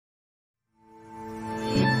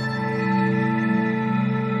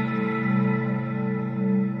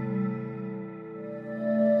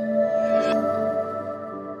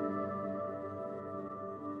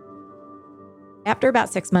after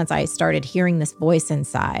about 6 months, I started hearing this voice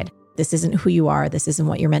inside. This isn't who you are. This isn't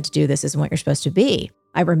what you're meant to do. This isn't what you're supposed to be.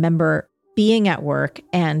 I remember being at work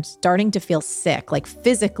and starting to feel sick, like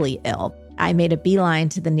physically ill. I made a beeline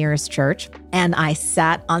to the nearest church and I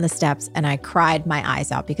sat on the steps and I cried my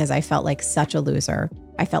eyes out because I felt like such a loser.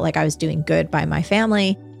 I felt like I was doing good by my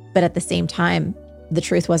family, but at the same time, the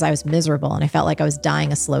truth was I was miserable and I felt like I was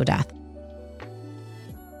dying a slow death.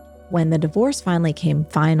 When the divorce finally came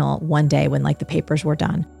final one day when the papers were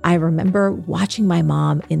done, I remember watching my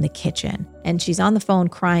mom in the kitchen and she's on the phone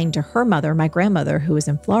crying to her mother, my grandmother, who was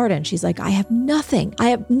in Florida. And she's like, I have nothing.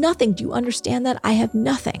 I have nothing. Do you understand that? I have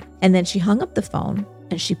nothing. And then she hung up the phone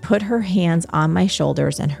and she put her hands on my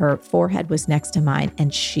shoulders and her forehead was next to mine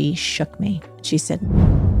and she shook me. She said,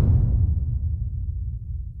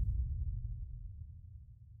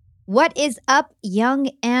 "What is up, young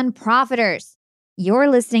and profiters? You're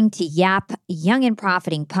listening to YAP, Young and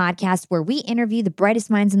Profiting Podcast, where we interview the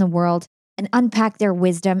brightest minds in the world and unpack their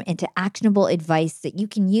wisdom into actionable advice that you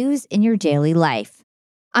can use in your daily life.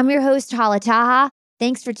 I'm your host, Hala Taha.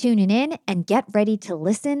 Thanks for tuning in and get ready to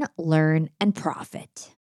listen, learn, and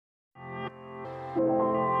profit.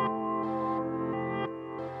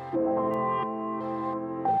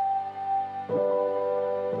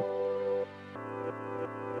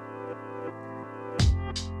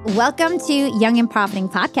 Welcome to Young and Profiting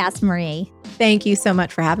Podcast, Marie. Thank you so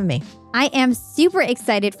much for having me. I am super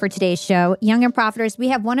excited for today's show. Young and Profiters, we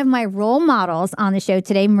have one of my role models on the show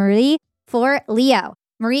today, Marie Forleo.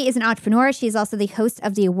 Marie is an entrepreneur. She's also the host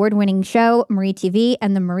of the award-winning show, Marie TV,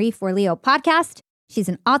 and the Marie Forleo podcast. She's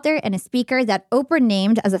an author and a speaker that Oprah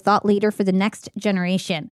named as a thought leader for the next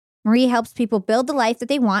generation. Marie helps people build the life that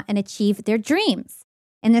they want and achieve their dreams.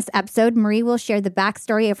 In this episode, Marie will share the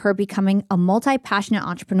backstory of her becoming a multi-passionate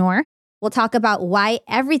entrepreneur. We'll talk about why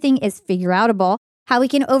everything is figureoutable, how we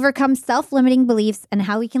can overcome self-limiting beliefs, and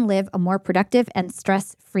how we can live a more productive and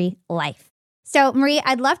stress-free life. So, Marie,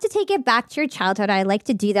 I'd love to take it back to your childhood. I like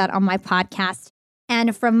to do that on my podcast.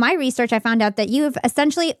 And from my research, I found out that you have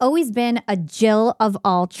essentially always been a Jill of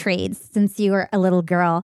all trades since you were a little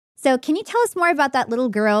girl. So can you tell us more about that little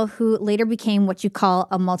girl who later became what you call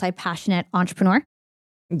a multi-passionate entrepreneur?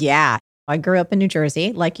 Yeah, I grew up in New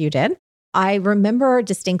Jersey like you did. I remember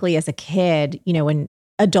distinctly as a kid, when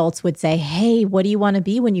adults would say, hey, what do you want to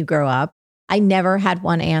be when you grow up? I never had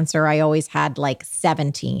one answer. I always had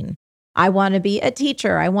 17. I want to be a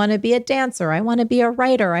teacher. I want to be a dancer. I want to be a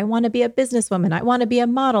writer. I want to be a businesswoman. I want to be a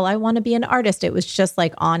model. I want to be an artist. It was just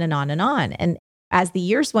on and on and on. And as the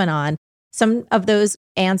years went on, some of those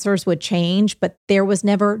answers would change, but there was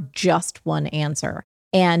never just one answer.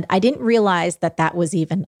 And I didn't realize that that was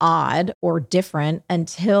even odd or different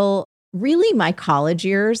until really my college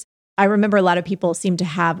years. I remember a lot of people seem to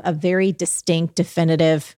have a very distinct,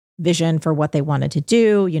 definitive vision for what they wanted to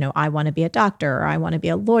do. I want to be a doctor, or I want to be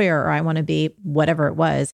a lawyer, or I want to be whatever it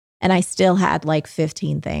was. And I still had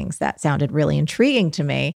 15 things that sounded really intriguing to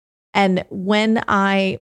me. And when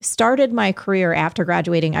I started my career after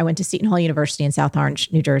graduating, I went to Seton Hall University in South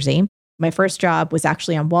Orange, New Jersey. My first job was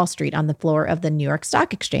actually on Wall Street on the floor of the New York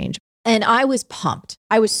Stock Exchange. And I was pumped.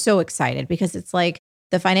 I was so excited because it's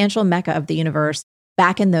the financial mecca of the universe.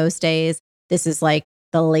 Back in those days, this is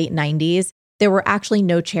the late 90s, there were actually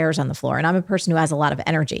no chairs on the floor. And I'm a person who has a lot of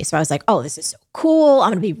energy. So I was like, oh, this is so cool.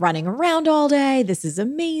 I'm going to be running around all day. This is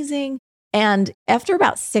amazing. And after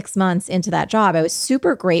about 6 months into that job, I was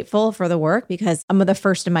super grateful for the work because I'm the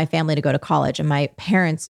first in my family to go to college. And my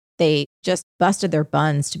parents, they just busted their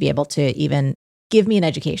buns to be able to even give me an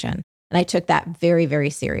education. And I took that very,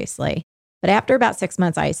 very seriously. But after about 6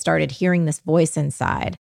 months, I started hearing this voice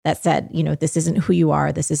inside that said, this isn't who you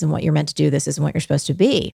are. This isn't what you're meant to do. This isn't what you're supposed to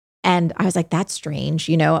be. And I was like, that's strange,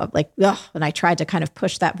 ugh. And I tried to kind of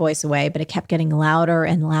push that voice away, but it kept getting louder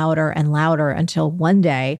and louder and louder until one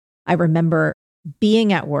day I remember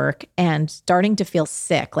being at work and starting to feel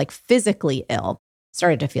sick, physically ill,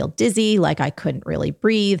 started to feel dizzy, I couldn't really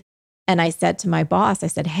breathe. And I said to my boss, I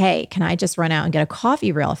said, hey, can I just run out and get a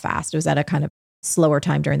coffee real fast? It was at a kind of slower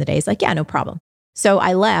time during the day. He's like, yeah, no problem. So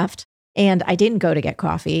I left and I didn't go to get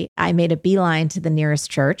coffee. I made a beeline to the nearest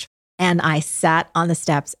church and I sat on the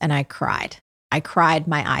steps and I cried. I cried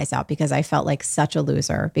my eyes out because I felt like such a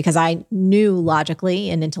loser because I knew logically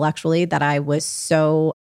and intellectually that I was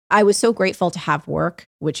so grateful to have work,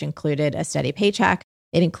 which included a steady paycheck.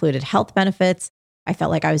 It included health benefits. I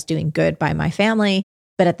felt like I was doing good by my family.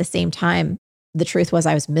 But at the same time, the truth was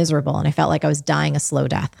I was miserable and I felt like I was dying a slow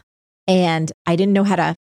death. And I didn't know how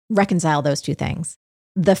to reconcile those two things.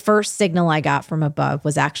 The first signal I got from above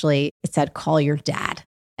was actually, it said, call your dad.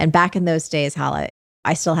 And back in those days, Hala,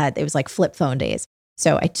 it was flip phone days.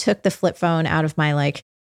 So I took the flip phone out of my like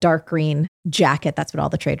dark green jacket. That's what all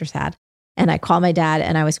the traders had. And I called my dad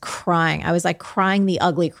and I was crying. I was like crying the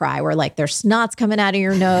ugly cry where like there's snots coming out of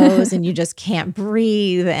your nose and you just can't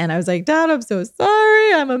breathe. And I was like, Dad, I'm so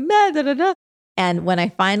sorry. I'm a mess. Da, da, da. And when I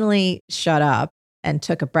finally shut up and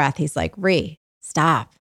took a breath, he's like, Ree,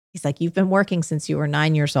 stop. He's like, you've been working since you were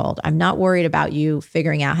 9 years old. I'm not worried about you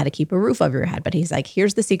figuring out how to keep a roof over your head. But he's like,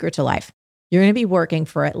 here's the secret to life. You're going to be working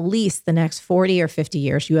for at least the next 40 or 50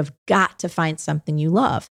 years. You have got to find something you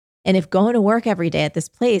love. And if going to work every day at this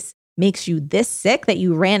place makes you this sick that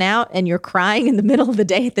you ran out and you're crying in the middle of the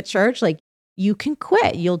day at the church, like you can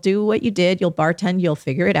quit. You'll do what you did. You'll bartend. You'll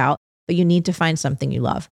figure it out. But you need to find something you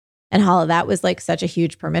love. And Hala, that was like such a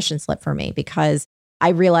huge permission slip for me because I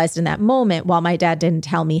realized in that moment, while my dad didn't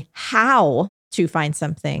tell me how to find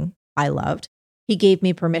something I loved, he gave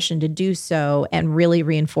me permission to do so and really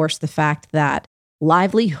reinforced the fact that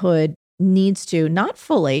livelihood needs to, not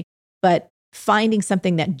fully, but finding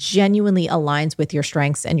something that genuinely aligns with your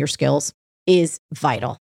strengths and your skills is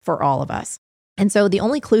vital for all of us. And so the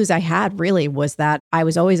only clues I had really was that I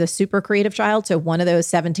was always a super creative child. So one of those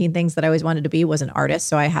 17 things that I always wanted to be was an artist.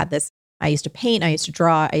 So I had this, I used to paint, I used to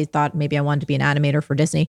draw. I thought maybe I wanted to be an animator for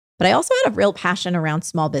Disney, but I also had a real passion around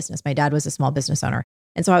small business. My dad was a small business owner.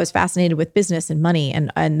 And so I was fascinated with business and money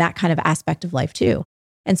and that kind of aspect of life too.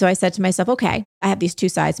 And so I said to myself, okay, I have these two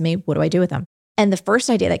sides of me. What do I do with them? And the first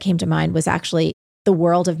idea that came to mind was actually the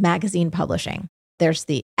world of magazine publishing. There's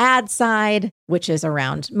the ad side, which is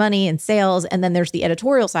around money and sales. And then there's the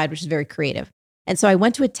editorial side, which is very creative. And so I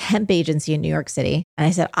went to a temp agency in New York City and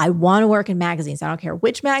I said, I want to work in magazines. I don't care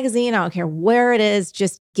which magazine, I don't care where it is.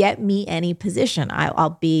 Just get me any position.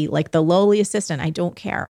 I'll be like the lowly assistant. I don't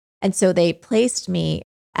care. And so they placed me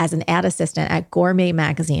as an ad assistant at Gourmet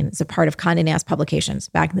Magazine as a part of Condé Nast Publications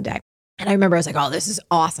back in the day. And I remember I was like, oh, this is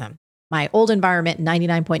awesome. My old environment,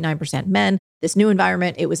 99.9% men. This new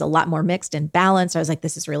environment, it was a lot more mixed and balanced. I was like,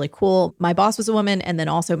 this is really cool. My boss was a woman. And then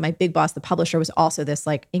also my big boss, the publisher, was also this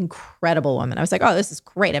like incredible woman. I was like, oh, this is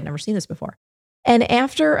great. I've never seen this before. And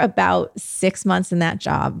after about 6 months in that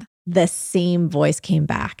job, the same voice came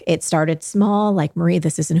back. It started small, like, Marie,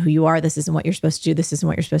 this isn't who you are. This isn't what you're supposed to do. This isn't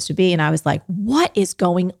what you're supposed to be. And I was like, what is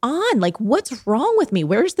going on? Like, what's wrong with me?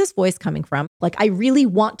 Where's this voice coming from? Like, I really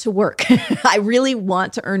want to work. I really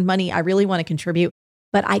want to earn money. I really want to contribute,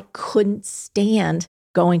 but I couldn't stand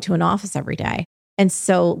going to an office every day. And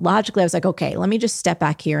so logically, I was like, okay, let me just step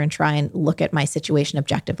back here and try and look at my situation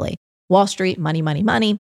objectively. Wall Street, money, money,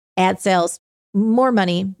 money, ad sales, more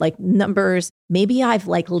money, like numbers. Maybe I've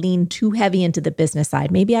like leaned too heavy into the business side.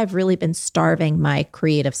 Maybe I've really been starving my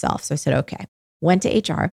creative self. So I said, okay, went to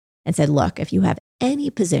HR and said, look, if you have any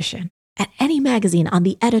position at any magazine on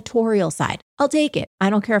the editorial side, I'll take it. I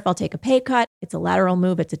don't care if I'll take a pay cut. It's a lateral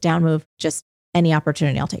move. It's a down move. Just any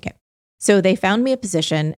opportunity, I'll take it. So they found me a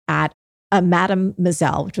position at a Madame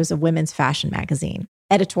Mademoiselle, which was a women's fashion magazine.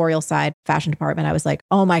 Editorial side, fashion department. I was like,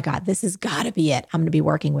 oh my God, this has got to be it. I'm going to be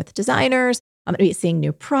working with designers. I'm going to be seeing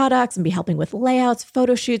new products and be helping with layouts,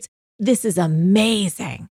 photo shoots. This is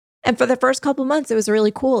amazing. And for the first couple of months, it was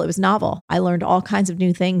really cool. It was novel. I learned all kinds of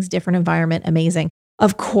new things, different environment, amazing.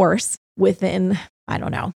 Of course, within,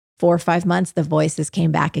 4 or 5 months, the voices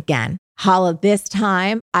came back again. Hala, this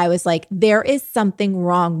time I was like, there is something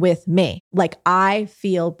wrong with me. Like, I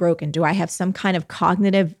feel broken. Do I have some kind of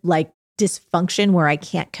cognitive dysfunction where I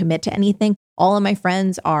can't commit to anything? All of my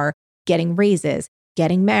friends are getting raises,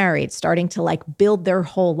 getting married, starting to build their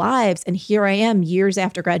whole lives. And here I am years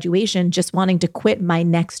after graduation, just wanting to quit my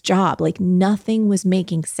next job. Nothing was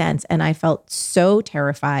making sense. And I felt so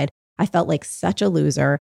terrified. I felt like such a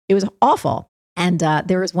loser. It was awful. And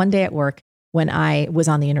there was one day at work when I was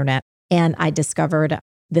on the internet and I discovered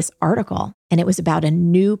this article, and it was about a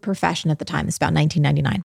new profession at the time. It's about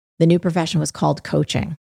 1999. The new profession was called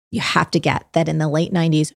coaching. You have to get that in the late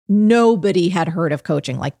 90s, nobody had heard of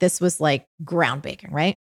coaching. This was groundbreaking,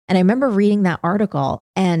 right? And I remember reading that article,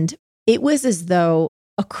 and it was as though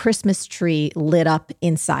a Christmas tree lit up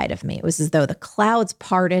inside of me. It was as though the clouds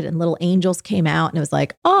parted and little angels came out, and it was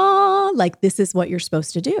like, oh, this is what you're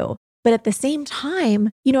supposed to do. But at the same time,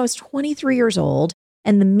 I was 23 years old,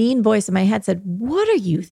 and the mean voice in my head said,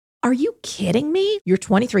 are you kidding me? You're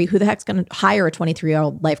 23. Who the heck's going to hire a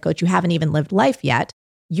 23-year-old life coach? You haven't even lived life yet.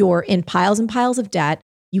 You're in piles and piles of debt.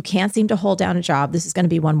 You can't seem to hold down a job. This is going to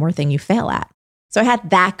be one more thing you fail at. So I had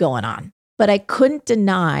that going on, but I couldn't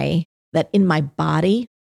deny that in my body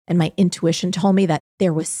and my intuition told me that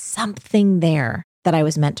there was something there that I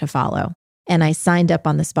was meant to follow. And I signed up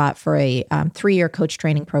on the spot for a 3-year coach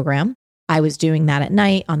training program. I was doing that at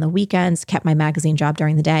night, on the weekends, kept my magazine job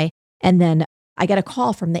during the day. And then I get a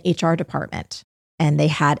call from the HR department. and they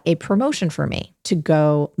had a promotion for me to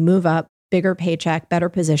go move up, bigger paycheck, better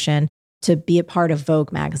position, to be a part of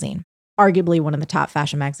Vogue magazine, arguably one of the top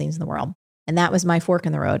fashion magazines in the world. And that was my fork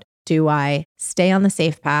in the road. Do I stay on the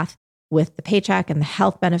safe path with the paycheck and the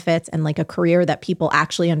health benefits and like a career that people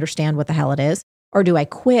actually understand what the hell it is? Or do I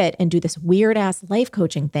quit and do this weird ass life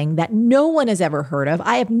coaching thing that no one has ever heard of?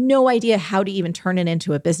 I have no idea how to even turn it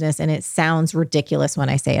into a business. And it sounds ridiculous when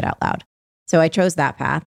I say it out loud. So I chose that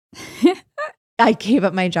path. I gave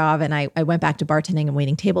up my job and I went back to bartending and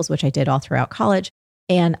waiting tables, which I did all throughout college.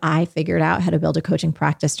 And I figured out how to build a coaching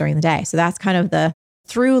practice during the day. So that's kind of the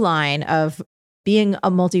through line of being a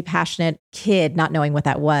multi-passionate kid, not knowing what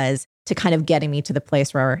that was, to kind of getting me to the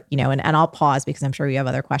place where, and I'll pause because I'm sure you have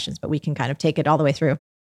other questions, but we can kind of take it all the way through.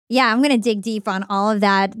 Yeah, I'm going to dig deep on all of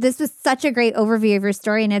that. This was such a great overview of your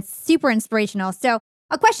story and it's super inspirational. So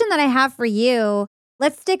a question that I have for you,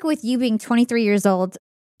 let's stick with you being 23 years old,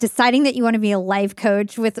 deciding that you want to be a life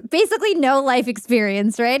coach with basically no life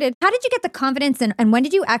experience, right? And how did you get the confidence and when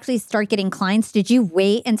did you actually start getting clients? Did you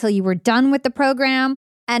wait until you were done with the program?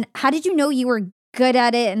 And how did you know you were good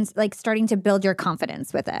at it and like starting to build your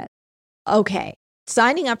confidence with it? Okay.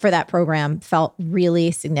 Signing up for that program felt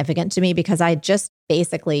really significant to me because I just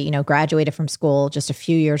basically, graduated from school just a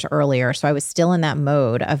few years earlier. So I was still in that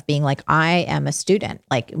mode of being like, I am a student.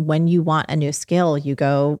 Like when you want a new skill, you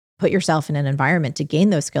go put yourself in an environment to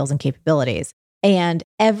gain those skills and capabilities. And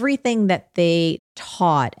everything that they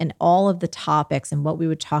taught and all of the topics and what we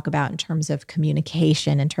would talk about in terms of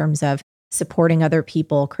communication, in terms of supporting other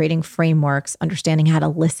people, creating frameworks, understanding how to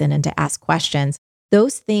listen and to ask questions,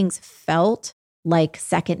 those things felt like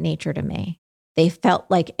second nature to me. They felt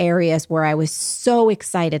like areas where I was so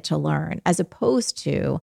excited to learn, as opposed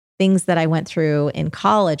to things that I went through in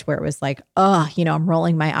college where it was like, I'm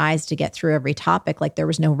rolling my eyes to get through every topic. Like there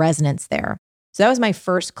was no resonance there. So that was my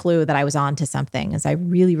first clue that I was on to something, as I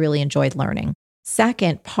really, really enjoyed learning.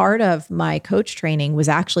 Second, part of my coach training was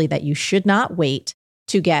actually that you should not wait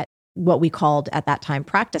to get what we called at that time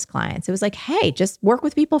practice clients. It was like, hey, just work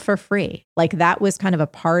with people for free. Like that was kind of a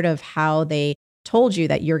part of how they told you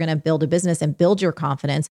that you're going to build a business and build your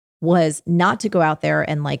confidence, was not to go out there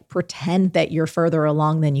and like pretend that you're further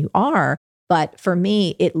along than you are. But for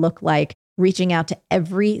me, it looked like reaching out to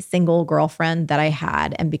every single girlfriend that I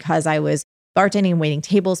had. And because I was bartending and waiting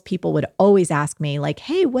tables, people would always ask me like,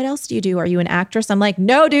 hey, what else do you do? Are you an actress? I'm like,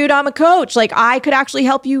 no, dude, I'm a coach. Like I could actually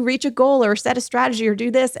help you reach a goal or set a strategy or do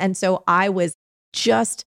this. And so I was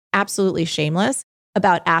just absolutely shameless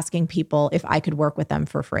about asking people if I could work with them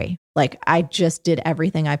for free. Like I just did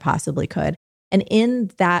everything I possibly could. And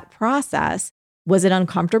in that process, was it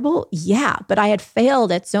uncomfortable? Yeah, but I had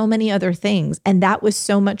failed at so many other things. And that was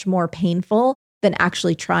so much more painful than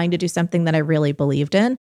actually trying to do something that I really believed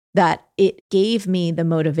in, that it gave me the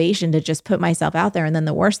motivation to just put myself out there. And then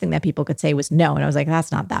the worst thing that people could say was no. And I was like,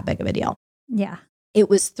 that's not that big of a deal. Yeah. It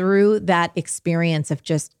was through that experience of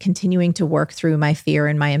just continuing to work through my fear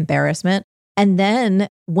and my embarrassment. And then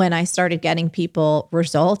when I started getting people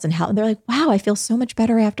results and how they're like, wow, I feel so much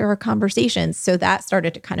better after our conversations. So that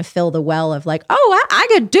started to kind of fill the well of like, oh, I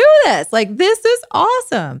could do this. Like, this is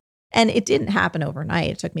awesome. And it didn't happen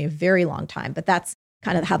overnight. It took me a very long time, but that's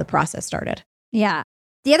kind of how the process started. Yeah.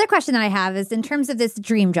 The other question that I have is in terms of this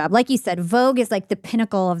dream job, like you said, Vogue is like the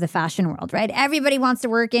pinnacle of the fashion world, right? Everybody wants to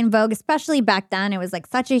work in Vogue, especially back then. It was like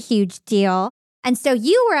such a huge deal. And so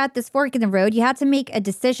you were at this fork in the road. You had to make a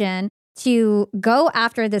decision to go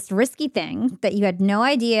after this risky thing that you had no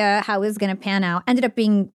idea how it was going to pan out. Ended up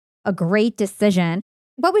being a great decision.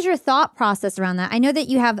 What was your thought process around that? I know that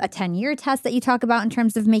you have a 10-year test that you talk about in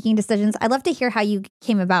terms of making decisions. I'd love to hear how you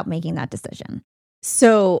came about making that decision.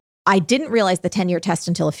 So I didn't realize the 10-year test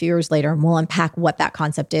until a few years later, and we'll unpack what that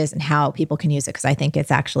concept is and how people can use it, because I think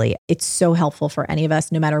it's so helpful for any of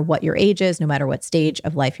us, no matter what your age is, no matter what stage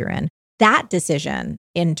of life you're in. That decision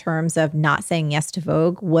in terms of not saying yes to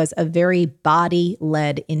Vogue was a very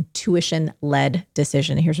body-led, intuition-led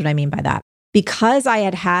decision. Here's what I mean by that. Because I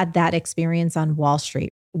had had that experience on Wall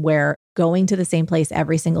Street where going to the same place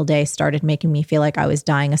every single day started making me feel like I was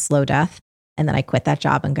dying a slow death. And then I quit that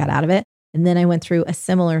job and got out of it. And then I went through a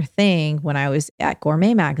similar thing when I was at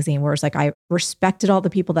Gourmet Magazine, where it's like I respected all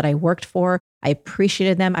the people that I worked for. I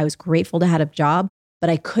appreciated them. I was grateful to have a job. But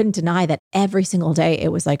I couldn't deny that every single day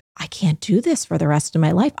it was like, I can't do this for the rest of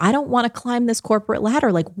my life. I don't want to climb this corporate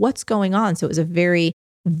ladder. Like, what's going on? So it was a very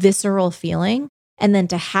visceral feeling. And then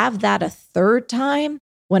to have that a third time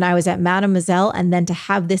when I was at Mademoiselle, and then to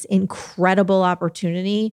have this incredible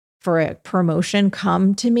opportunity for a promotion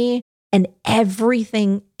come to me, and every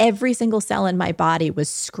single cell in my body was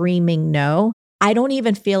screaming no. I don't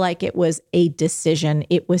even feel like it was a decision.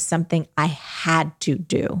 It was something I had to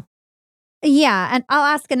do. Yeah. And I'll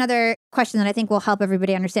ask another question that I think will help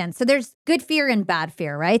everybody understand. So there's good fear and bad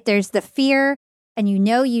fear, right? There's the fear, and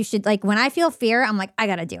you should, like, when I feel fear, I'm like, I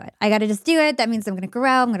got to do it. I got to just do it. That means I'm going to grow,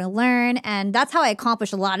 I'm going to learn. And that's how I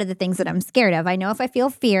accomplish a lot of the things that I'm scared of. I know if I feel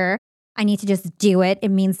fear, I need to just do it. It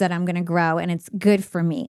means that I'm going to grow and it's good for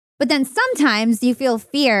me. But then sometimes you feel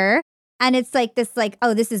fear and it's like this, like,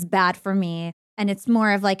 oh, this is bad for me. And it's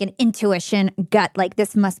more of like an intuition gut, like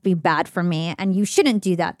this must be bad for me. And you shouldn't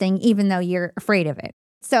do that thing, even though you're afraid of it.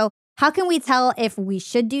 So how can we tell if we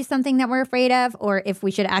should do something that we're afraid of or if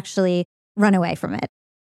we should actually run away from it?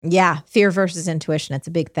 Yeah, fear versus intuition. It's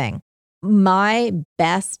a big thing. My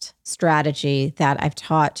best strategy that I've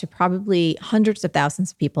taught to probably hundreds of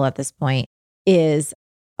thousands of people at this point is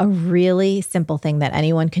a really simple thing that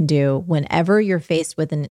anyone can do whenever you're faced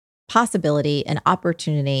with a possibility, an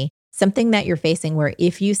opportunity, something that you're facing where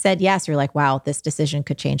if you said yes, you're like, wow, this decision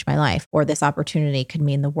could change my life, or this opportunity could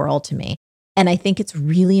mean the world to me. And I think it's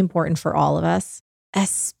really important for all of us,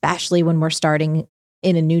 especially when we're starting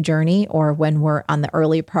in a new journey or when we're on the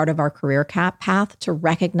early part of our career path, to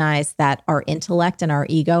recognize that our intellect and our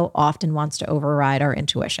ego often wants to override our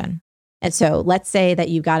intuition. And so let's say that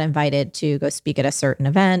you got invited to go speak at a certain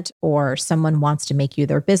event, or someone wants to make you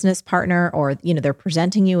their business partner, or they're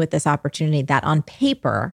presenting you with this opportunity that on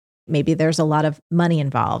paper, maybe there's a lot of money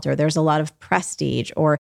involved, or there's a lot of prestige,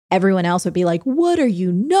 or everyone else would be like, what are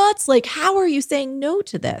you nuts? Like, how are you saying no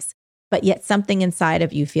to this? But yet something inside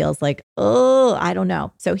of you feels like, oh, I don't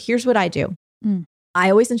know. So here's what I do. I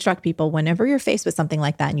always instruct people whenever you're faced with something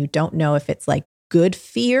like that and you don't know if it's like good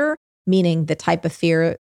fear, meaning the type of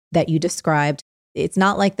fear that you described. It's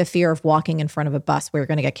not like the fear of walking in front of a bus where you're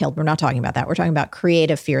going to get killed. We're not talking about that. We're talking about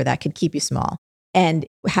creative fear that could keep you small. And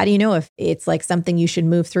how do you know if it's like something you should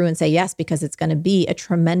move through and say yes, because it's going to be a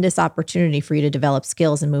tremendous opportunity for you to develop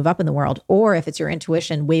skills and move up in the world? Or if it's your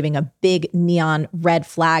intuition waving a big neon red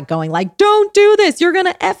flag going like, don't do this, you're going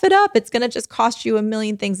to F it up. It's going to just cost you a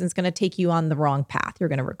million things and it's going to take you on the wrong path. You're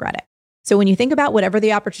going to regret it. So when you think about whatever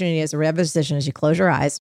the opportunity is or whatever decision is, you close your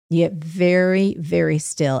eyes, you get very, very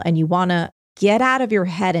still, and you want to get out of your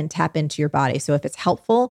head and tap into your body. So if it's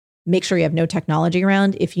helpful, make sure you have no technology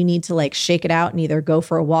around. If you need to like shake it out and either go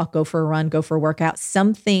for a walk, go for a run, go for a workout,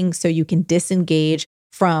 something so you can disengage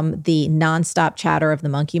from the nonstop chatter of the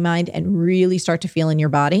monkey mind and really start to feel in your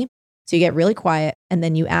body. So you get really quiet and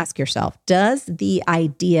then you ask yourself, does the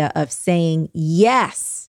idea of saying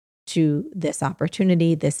yes to this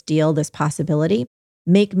opportunity, this deal, this possibility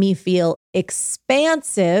make me feel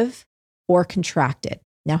expansive or contracted?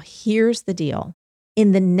 Now, here's the deal.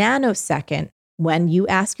 In the nanosecond, when you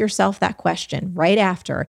ask yourself that question right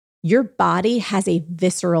after, your body has a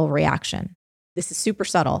visceral reaction. This is super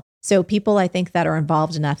subtle. So people, I think, that are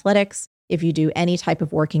involved in athletics, if you do any type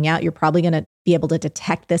of working out, you're probably going to be able to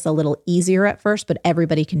detect this a little easier at first, but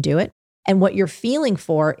everybody can do it. And what you're feeling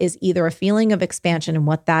for is either a feeling of expansion, and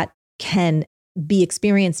what that can be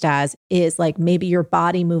experienced as is like maybe your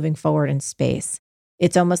body moving forward in space.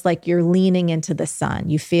 It's almost like you're leaning into the sun.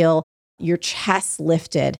 You feel your chest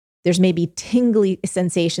lifted. There's maybe tingly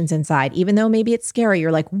sensations inside, even though maybe it's scary.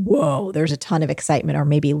 You're like, whoa, there's a ton of excitement, or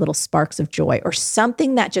maybe little sparks of joy, or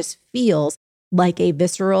something that just feels like a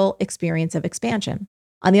visceral experience of expansion.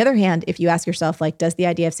 On the other hand, if you ask yourself, like, does the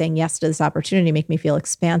idea of saying yes to this opportunity make me feel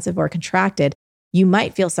expansive or contracted? You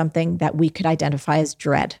might feel something that we could identify as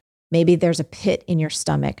dread. Maybe there's a pit in your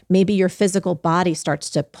stomach. Maybe your physical body starts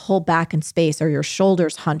to pull back in space, or your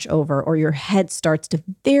shoulders hunch over, or your head starts to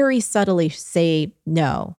very subtly say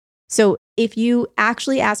no. So if you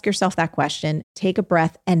actually ask yourself that question, take a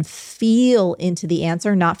breath and feel into the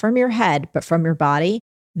answer, not from your head, but from your body.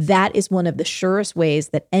 That is one of the surest ways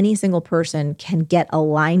that any single person can get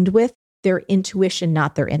aligned with their intuition,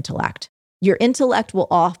 not their intellect. Your intellect will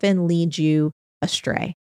often lead you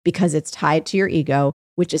astray because it's tied to your ego,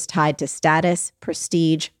 which is tied to status,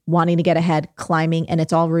 prestige, wanting to get ahead, climbing, and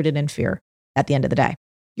it's all rooted in fear at the end of the day.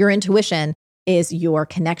 Your intuition is your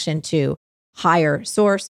connection to higher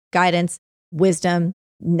source, guidance, wisdom,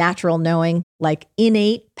 natural knowing, like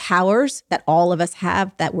innate powers that all of us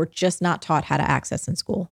have that we're just not taught how to access in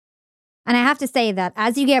school. And I have to say that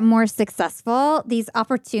as you get more successful, these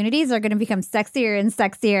opportunities are going to become sexier and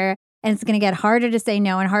sexier, and it's going to get harder to say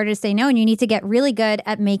no and harder to say no. And you need to get really good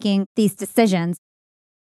at making these decisions.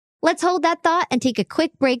 Let's hold that thought and take a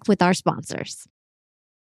quick break with our sponsors.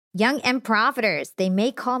 Young and Profiters, they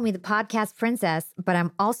may call me the podcast princess, but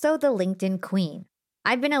I'm also the LinkedIn queen.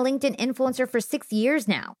 I've been a LinkedIn influencer for 6 years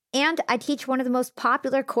now, and I teach one of the most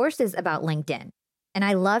popular courses about LinkedIn. And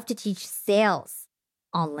I love to teach sales.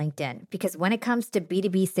 on LinkedIn because when it comes to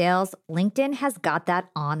B2B sales, LinkedIn has got that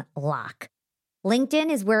on lock.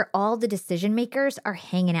 LinkedIn is where all the decision makers are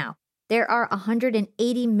hanging out. There are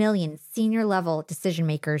 180 million senior level decision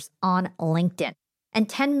makers on LinkedIn and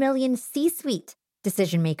 10 million C-suite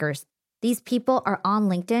decision makers. These people are on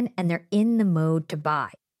LinkedIn and they're in the mode to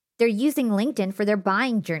buy. They're using LinkedIn for their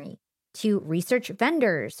buying journey, to research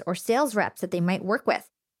vendors or sales reps that they might work with,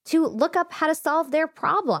 to look up how to solve their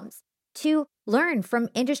problems, to learn from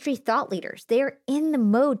industry thought leaders. They are in the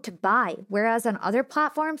mode to buy, whereas on other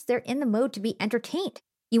platforms, they're in the mode to be entertained.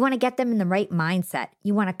 You want to get them in the right mindset.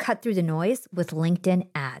 You want to cut through the noise with LinkedIn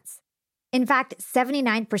ads. In fact,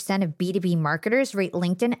 79% of B2B marketers rate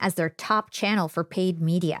LinkedIn as their top channel for paid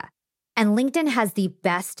media. And LinkedIn has the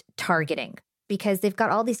best targeting because they've got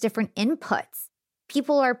all these different inputs.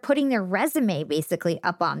 People are putting their resume basically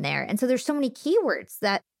up on there. And so there's so many keywords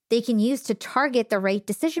that they can use to target the right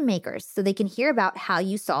decision makers so they can hear about how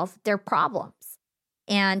you solve their problems.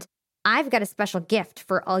 And I've got a special gift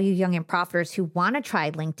for all you young and profiters who want to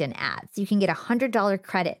try LinkedIn ads. You can get a $100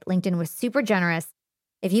 credit. LinkedIn was super generous.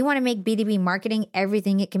 If you want to make B2B marketing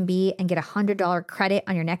everything it can be and get a $100 credit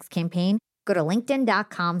on your next campaign, go to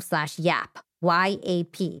linkedin.com/yap,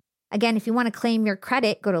 Y-A-P. Again, if you want to claim your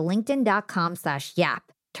credit, go to linkedin.com/yap.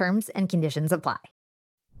 Terms and conditions apply.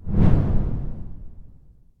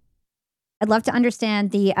 I'd love to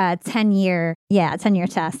understand the 10-year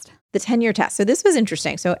test. The 10-year test. So this was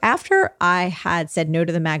interesting. So after I had said no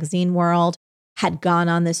to the magazine world, had gone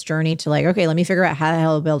on this journey to like, okay, let me figure out how the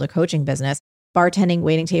hell to build a coaching business, bartending,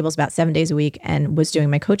 waiting tables about 7 days a week, and was doing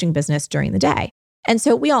my coaching business during the day. And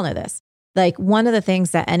so we all know this. Like one of the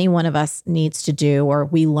things that any one of us needs to do, or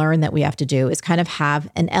we learn that we have to do, is kind of have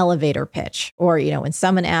an elevator pitch. Or, when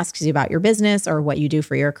someone asks you about your business or what you do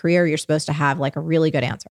for your career, you're supposed to have like a really good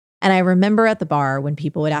answer. And I remember at the bar when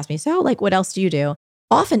people would ask me, so like, what else do you do?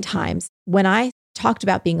 Oftentimes when I talked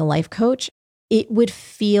about being a life coach, it would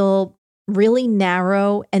feel really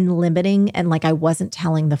narrow and limiting and like I wasn't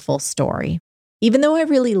telling the full story. Even though I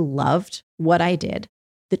really loved what I did,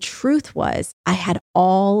 the truth was I had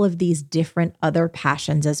all of these different other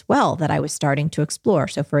passions as well that I was starting to explore.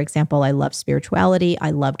 So for example, I loved spirituality.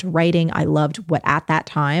 I loved writing. I loved what at that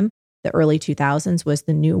time, the early 2000s, was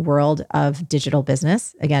the new world of digital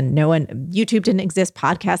business. Again, YouTube didn't exist.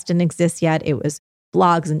 Podcast didn't exist yet. It was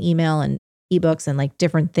blogs and email and ebooks and like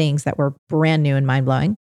different things that were brand new and mind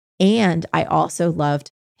blowing. And I also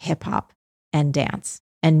loved hip hop and dance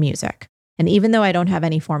and music. And even though I don't have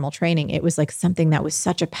any formal training, it was like something that was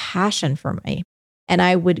such a passion for me. And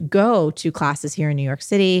I would go to classes here in New York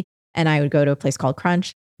City, and I would go to a place called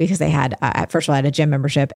Crunch because they had, first of all, I had a gym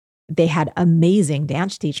membership. They had amazing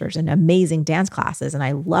dance teachers and amazing dance classes, and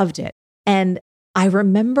I loved it. And I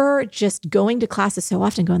remember just going to classes so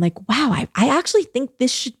often going like, wow, I actually think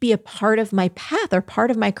this should be a part of my path or part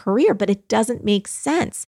of my career, but it doesn't make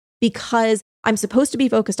sense because I'm supposed to be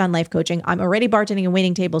focused on life coaching. I'm already bartending and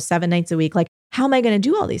waiting tables 7 nights a week. Like, how am I going to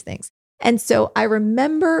do all these things? And so I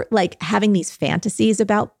remember like having these fantasies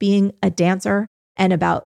about being a dancer and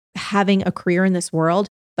about having a career in this world,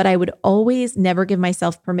 but I would always never give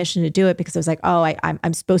myself permission to do it because I was like, oh,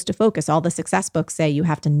 I'm supposed to focus. All the success books say you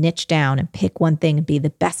have to niche down and pick one thing and be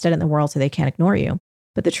the best at it in the world so they can't ignore you.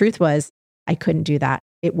 But the truth was I couldn't do that.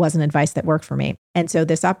 It wasn't advice that worked for me. And so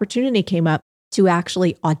this opportunity came up to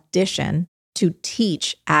actually audition to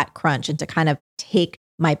teach at Crunch and to kind of take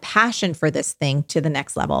my passion for this thing to the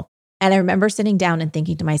next level. And I remember sitting down and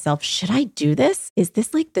thinking to myself, should I do this? Is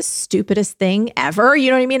this like the stupidest thing ever? You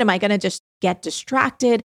know what I mean? Am I going to just get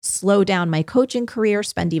distracted, slow down my coaching career,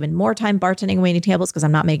 spend even more time bartending and waiting tables because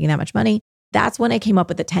I'm not making that much money? That's when I came up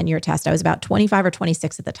with the 10-year test. I was about 25 or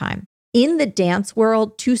 26 at the time. In the dance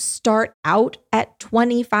world, to start out at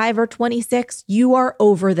 25 or 26, you are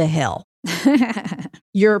over the hill.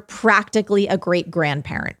 You're practically a great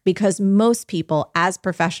grandparent because most people as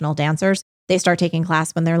professional dancers, they start taking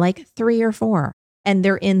class when they're like 3 or 4 and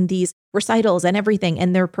they're in these recitals and everything.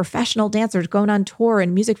 And they're professional dancers going on tour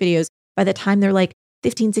and music videos by the time they're like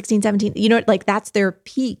 15, 16, 17, like that's their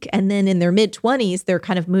peak. And then in their mid 20s, they're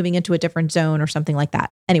kind of moving into a different zone or something like that.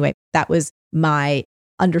 Anyway, that was my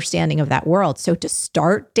understanding of that world. So to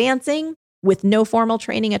start dancing with no formal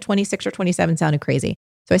training at 26 or 27 sounded crazy.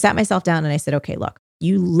 So I sat myself down and I said, okay, look,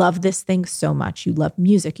 you love this thing so much. You love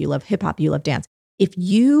music, you love hip hop, you love dance. If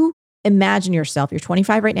you imagine yourself, you're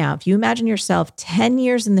 25 right now. If you imagine yourself 10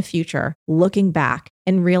 years in the future, looking back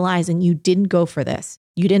and realizing you didn't go for this,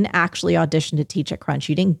 you didn't actually audition to teach at Crunch,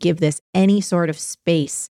 you didn't give this any sort of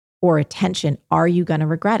space or attention, are you going to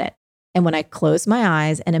regret it? And when I closed my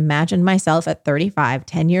eyes and imagined myself at 35,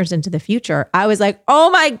 10 years into the future, I was like, oh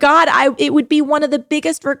my God, it would be one of the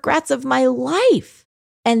biggest regrets of my life.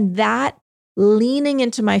 And that leaning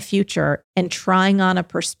into my future and trying on a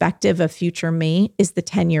perspective of future me is the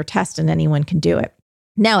 10-year test, and anyone can do it.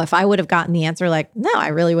 Now, if I would have gotten the answer like, no, I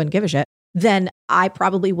really wouldn't give a shit, then I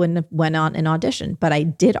probably wouldn't have went on an audition. But I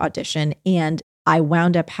did audition, and I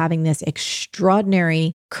wound up having this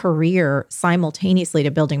extraordinary career simultaneously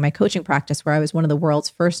to building my coaching practice, where I was one of the world's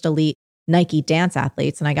first elite Nike dance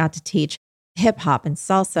athletes. And I got to teach hip hop and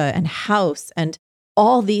salsa and house and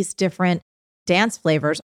all these different dance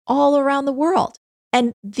flavors all around the world.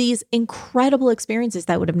 And these incredible experiences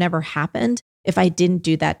that would have never happened if I didn't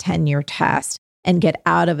do that 10-year test and get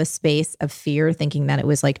out of a space of fear, thinking that it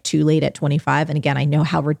was like too late at 25. And again, I know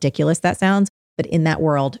how ridiculous that sounds, but in that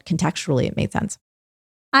world, contextually, it made sense.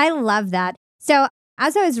 I love that. So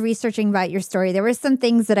as I was researching about your story, there were some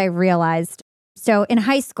things that I realized. So in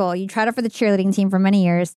high school, you tried out for the cheerleading team for many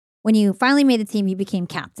years. When you finally made the team, you became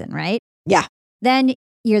captain, right? Yeah. Then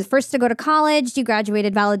you're the first to go to college. You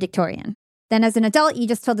graduated valedictorian. Then as an adult, you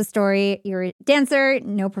just told the story. You're a dancer,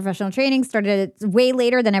 no professional training, started way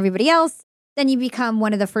later than everybody else. Then you become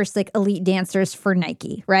one of the first like elite dancers for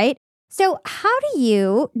Nike, right? So how do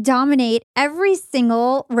you dominate every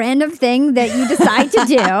single random thing that you decide to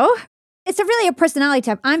do? It's really a personality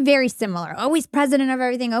type. I'm very similar. Always president of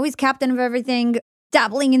everything, always captain of everything,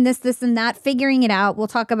 dabbling in this and that, figuring it out. We'll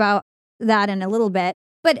talk about that in a little bit.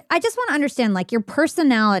 But I just want to understand like your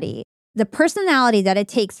personality, the personality that it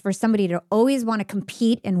takes for somebody to always want to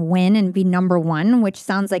compete and win and be number one, which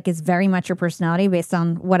sounds like is very much your personality based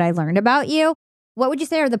on what I learned about you. What would you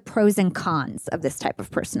say are the pros and cons of this type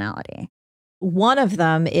of personality? One of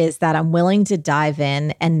them is that I'm willing to dive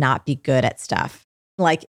in and not be good at stuff.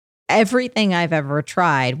 Like everything I've ever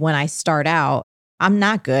tried, when I start out, I'm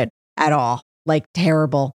not good at all, like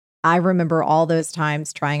terrible. I remember all those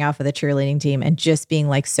times trying out for the cheerleading team and just being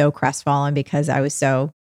like so crestfallen because I was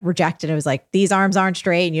so rejected. It was like, these arms aren't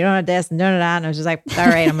straight and you don't have this and no. And I was just like, all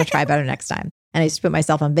right, I'm going to try better next time. And I just put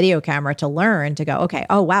myself on video camera to learn, to go, okay,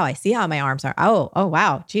 oh, wow, I see how my arms are. Oh,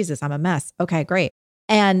 wow, Jesus, I'm a mess. Okay, great.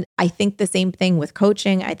 And I think the same thing with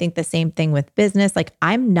coaching. I think the same thing with business. Like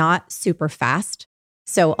I'm not super fast.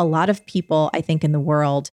 So a lot of people, I think in the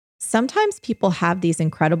world, sometimes people have these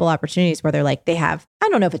incredible opportunities where they're like, they have, I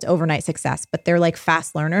don't know if it's overnight success, but they're like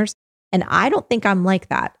fast learners. And I don't think I'm like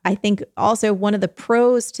that. I think also one of the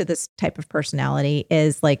pros to this type of personality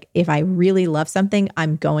is like, if I really love something,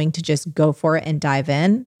 I'm going to just go for it and dive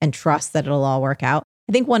in and trust that it'll all work out.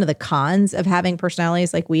 I think one of the cons of having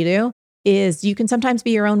personalities like we do is you can sometimes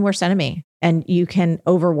be your own worst enemy and you can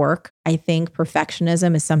overwork. I think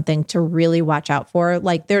perfectionism is something to really watch out for.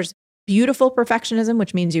 Like there's beautiful perfectionism,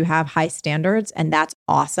 which means you have high standards, and that's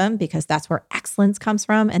awesome because that's where excellence comes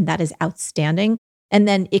from. And that is outstanding. And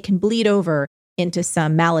then it can bleed over into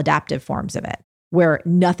some maladaptive forms of it where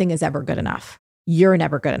nothing is ever good enough. You're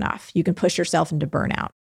never good enough. You can push yourself into burnout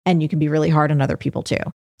and you can be really hard on other people too.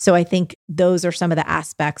 So I think those are some of the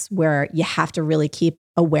aspects where you have to really keep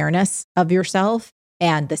awareness of yourself,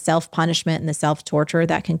 and the self-punishment and the self-torture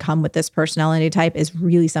that can come with this personality type is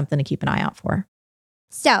really something to keep an eye out for.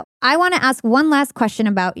 So I want to ask one last question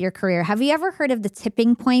about your career. Have you ever heard of The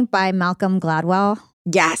Tipping Point by Malcolm Gladwell?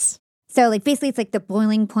 Yes. So like basically it's like the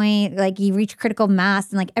boiling point, like you reach critical mass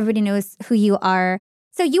and like everybody knows who you are.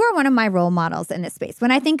 So you are one of my role models in this space.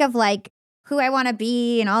 When I think of like who I want to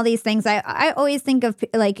be and all these things, I always think of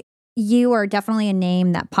like you are definitely a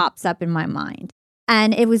name that pops up in my mind.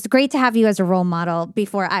 And it was great to have you as a role model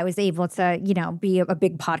before I was able to, be a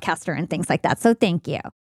big podcaster and things like that. So thank you.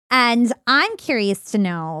 And I'm curious to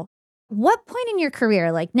know what point in your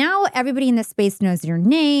career, like now everybody in this space knows your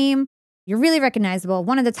name. You're really recognizable,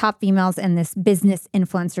 one of the top females in this business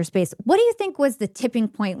influencer space. What do you think was the tipping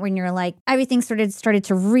point when you're like, everything started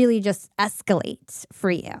to really just escalate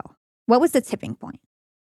for you? What was the tipping point?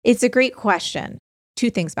 It's a great question.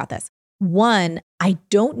 Two things about this. One, I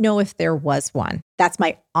don't know if there was one. That's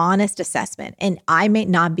my honest assessment. And I may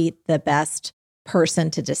not be the best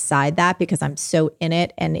person to decide that because I'm so in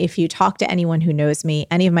it. And if you talk to anyone who knows me,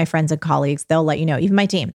 any of my friends and colleagues, they'll let you know, even my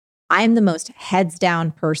team, I'm the most heads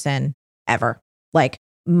down person ever. Like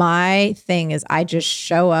my thing is I just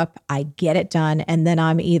show up, I get it done, and then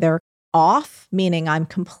I'm either off, meaning I'm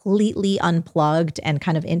completely unplugged and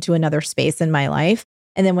kind of into another space in my life.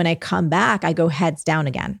 And then when I come back, I go heads down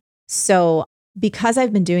again. So because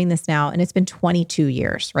I've been doing this now, and it's been 22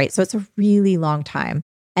 years, right? So it's a really long time.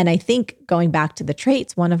 And I think going back to the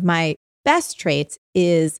traits, one of my best traits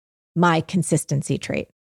is my consistency trait.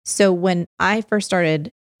 So when I first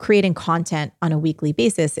started creating content on a weekly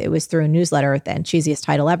basis, it was through a newsletter, then cheesiest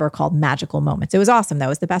title ever, called Magical Moments. It was awesome. That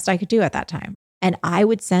was the best I could do at that time. And I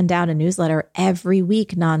would send out a newsletter every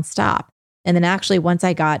week nonstop. And then actually, once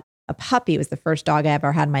I got a puppy, it was the first dog I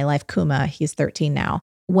ever had in my life, Kuma. He's 13 now.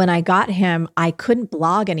 When I got him, I couldn't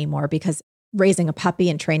blog anymore because raising a puppy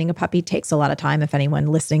and training a puppy takes a lot of time. If anyone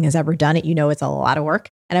listening has ever done it, you know it's a lot of work.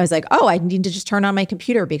 And I was like, oh, I need to just turn on my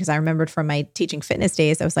computer, because I remembered from my teaching fitness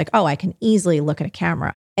days, I was like, oh, I can easily look at a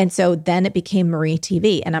camera. And so then it became Marie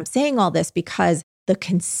TV. And I'm saying all this because the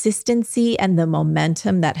consistency and the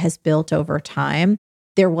momentum that has built over time,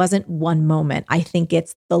 there wasn't one moment. I think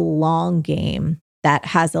it's the long game that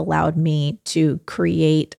has allowed me to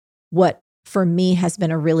create what for me has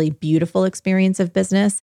been a really beautiful experience of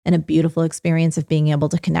business and a beautiful experience of being able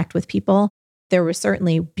to connect with people. There were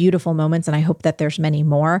certainly beautiful moments, and I hope that there's many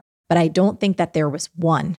more, but I don't think that there was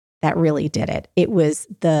one that really did it. It was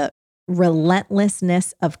the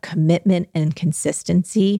relentlessness of commitment and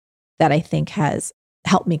consistency that I think has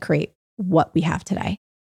helped me create what we have today.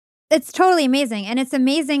 It's totally amazing. And it's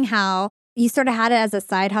amazing how you sort of had it as a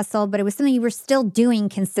side hustle, but it was something you were still doing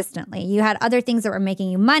consistently. You had other things that were making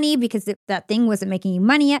you money because that thing wasn't making you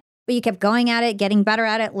money yet, but you kept going at it, getting better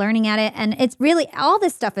at it, learning at it. And it's really, all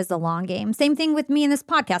this stuff is a long game. Same thing with me in this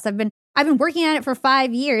podcast. I've been working at it for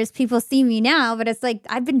 5 years. People see me now, but it's like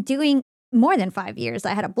I've been doing more than 5 years.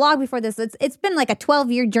 I had a blog before this. It's been like a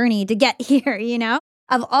 12-year journey to get here,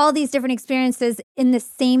 of all these different experiences in the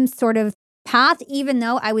same sort of path, even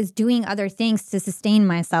though I was doing other things to sustain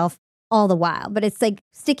myself all the while. But it's like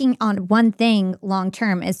sticking on one thing long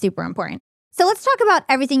term is super important. So let's talk about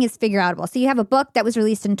Everything is Figureoutable. So you have a book that was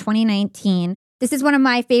released in 2019. This is one of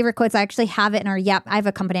my favorite quotes. I actually have it in our, I have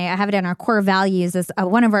a company. I have it in our core values as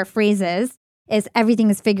one of our phrases is everything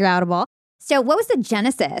is figureoutable. So what was the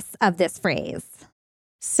genesis of this phrase?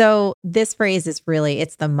 So this phrase is really,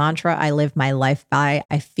 it's the mantra I live my life by.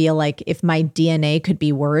 I feel like if my DNA could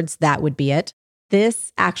be words, that would be it.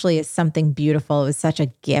 This actually is something beautiful. It was such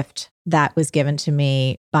a gift that was given to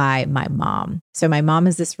me by my mom. So my mom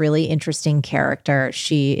is this really interesting character.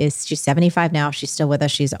 She's 75 now. She's still with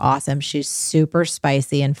us. She's awesome. She's super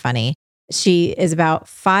spicy and funny. She is about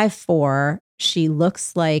 5'4". She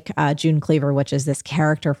looks like June Cleaver, which is this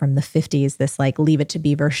character from the 50s, this like Leave It to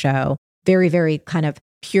Beaver show. Very, very kind of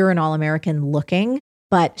pure and all-American looking,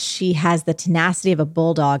 but she has the tenacity of a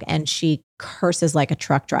bulldog and she curses like a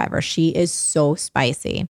truck driver. She is so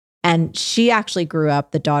spicy. And she actually grew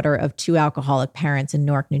up the daughter of 2 alcoholic parents in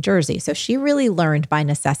Newark, New Jersey. So she really learned by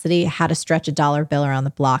necessity how to stretch a dollar bill around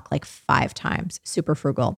the block like 5 times, super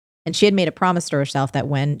frugal. And she had made a promise to herself that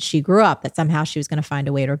when she grew up, that somehow she was going to find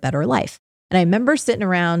a way to a better life. And I remember sitting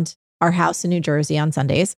around our house in New Jersey on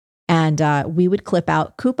Sundays, and we would clip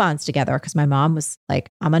out coupons together because my mom was like,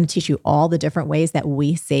 I'm going to teach you all the different ways that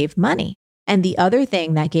we save money. And the other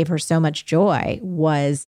thing that gave her so much joy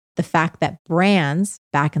was the fact that brands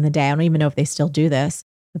back in the day, I don't even know if they still do this,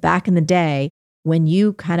 but back in the day, when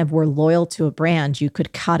you kind of were loyal to a brand, you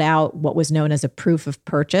could cut out what was known as a proof of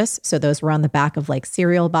purchase. So those were on the back of like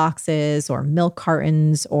cereal boxes or milk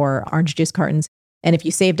cartons or orange juice cartons. And if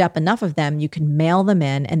you saved up enough of them, you could mail them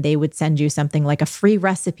in and they would send you something like a free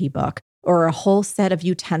recipe book or a whole set of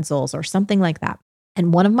utensils or something like that.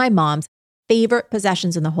 And one of my mom's favorite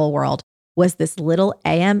possessions in the whole world was this little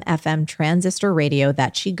AM/FM transistor radio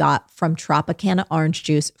that she got from Tropicana Orange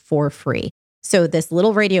Juice for free. So this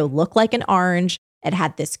little radio looked like an orange. It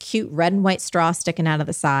had this cute red and white straw sticking out of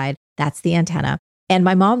the side. That's the antenna. And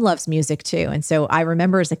my mom loves music too. And so I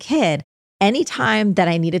remember as a kid, anytime that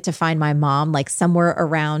I needed to find my mom, like somewhere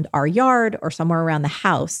around our yard or somewhere around the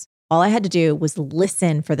house, all I had to do was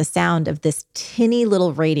listen for the sound of this tinny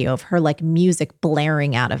little radio of her like music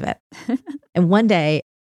blaring out of it. And one day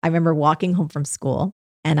I remember walking home from school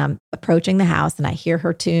and I'm approaching the house and I hear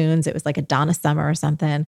her tunes. It was like a Donna Summer or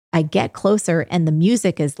something. I get closer and the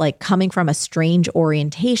music is like coming from a strange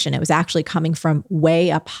orientation. It was actually coming from way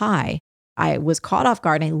up high. I was caught off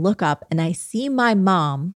guard and I look up and I see my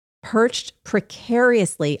mom perched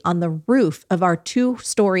precariously on the roof of our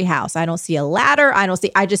 2-story house. I don't see a ladder.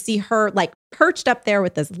 I just see her like perched up there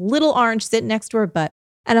with this little orange sitting next to her butt.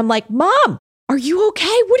 And I'm like, Mom, are you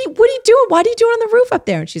okay? What are you doing? What are you doing on the roof up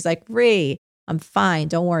there? And she's like, Ree, I'm fine.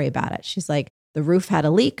 Don't worry about it. She's like, the roof had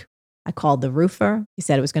a leak. I called the roofer. He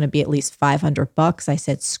said it was going to be at least $500. I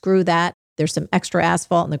said, screw that. There's some extra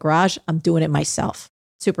asphalt in the garage. I'm doing it myself.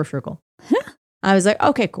 Super frugal. I was like,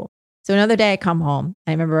 okay, cool. So another day I come home.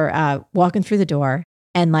 I remember walking through the door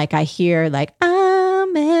and like I hear like,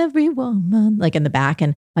 I'm every woman, like in the back.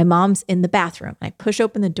 And my mom's in the bathroom. I push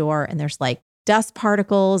open the door and there's like dust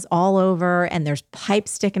particles all over and there's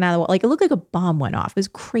pipes sticking out of the wall. Like it looked like a bomb went off. It was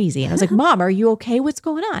crazy. And I was like, Mom, are you okay? What's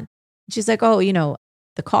going on? And she's like, oh,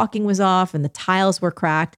 the caulking was off and the tiles were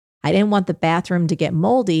cracked. I didn't want the bathroom to get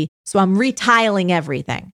moldy, so I'm retiling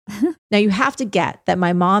everything. Now you have to get that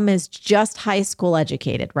my mom is just high school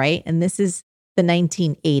educated, right? And this is the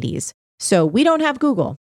 1980s. So we don't have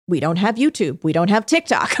Google. We don't have YouTube. We don't have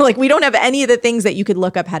TikTok. Like we don't have any of the things that you could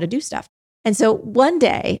look up how to do stuff. And so one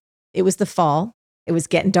day, it was the fall, it was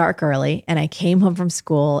getting dark early, and I came home from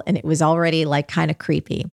school and it was already like kind of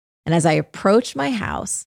creepy. And as I approached my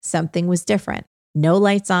house, something was different. No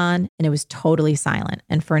lights on, and it was totally silent.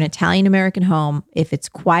 And for an Italian-American home, if it's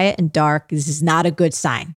quiet and dark, this is not a good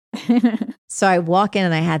sign. So I walk in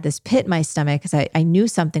and I had this pit in my stomach because I knew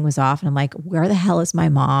something was off. And I'm like, where the hell is my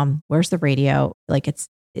mom? Where's the radio? Like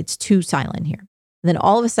it's too silent here. And then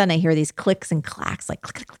all of a sudden I hear these clicks and clacks, like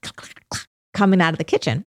click, click, click, click, click, coming out of the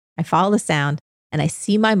kitchen. I follow the sound and I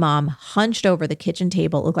see my mom hunched over the kitchen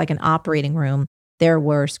table. It looked like an operating room. There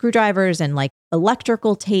were screwdrivers and like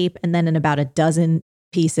electrical tape. And then in about a dozen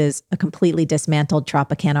pieces, a completely dismantled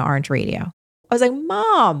Tropicana orange radio. I was like,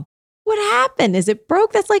 Mom, what happened? Is it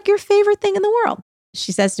broke? That's like your favorite thing in the world.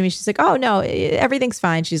 She says to me, she's like, oh no, everything's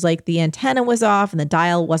fine. She's like, the antenna was off and the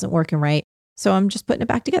dial wasn't working right. So I'm just putting it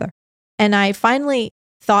back together. And I finally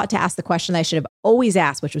thought to ask the question I should have always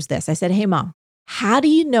asked, which was this. I said, hey, Mom, how do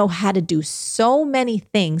you know how to do so many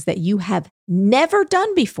things that you have never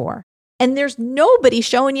done before? And there's nobody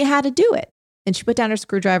showing you how to do it. And she put down her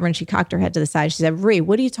screwdriver and she cocked her head to the side. She said, Ree,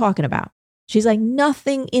 what are you talking about? She's like,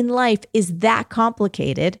 nothing in life is that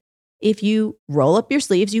complicated. If you roll up your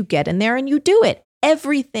sleeves, you get in there and you do it.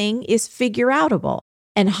 Everything is figureoutable.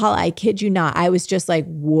 And I kid you not, I was just like,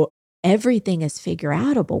 what? Everything is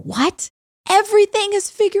figureoutable. What? Everything is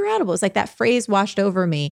figureoutable. It's like that phrase washed over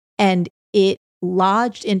me and it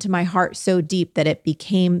lodged into my heart so deep that it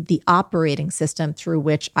became the operating system through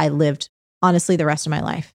which I lived, honestly, the rest of my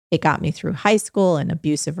life. It got me through high school and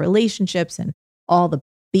abusive relationships and all the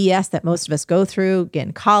BS that most of us go through,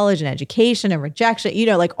 getting college and education and rejection,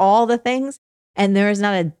 like all the things. And there is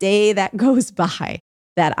not a day that goes by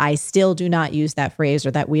that I still do not use that phrase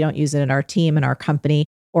or that we don't use it in our team, in our company,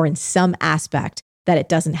 or in some aspect that it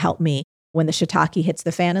doesn't help me when the shiitake hits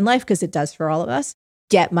the fan in life, because it does for all of us,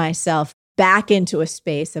 get myself back into a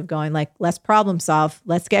space of going like, let's problem solve.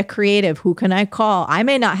 Let's get creative. Who can I call? I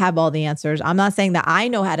may not have all the answers. I'm not saying that I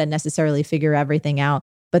know how to necessarily figure everything out,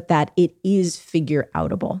 but that it is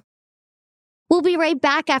figureoutable. We'll be right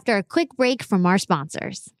back after a quick break from our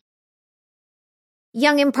sponsors.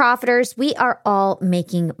 Young and profiters, we are all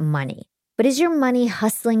making money. But is your money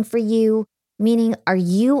hustling for you? Meaning, are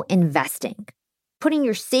you investing? Putting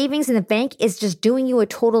your savings in the bank is just doing you a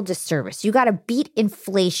total disservice. You got to beat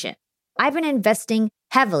inflation. I've been investing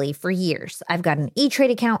heavily for years. I've got an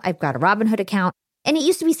E-Trade account. I've got a Robinhood account. And it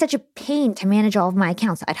used to be such a pain to manage all of my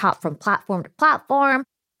accounts. I'd hop from platform to platform.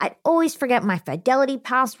 I'd always forget my Fidelity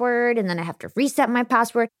password, and then I have to reset my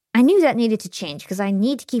password. I knew that needed to change because I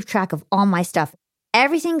need to keep track of all my stuff.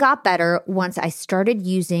 Everything got better once I started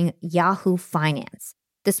using Yahoo Finance,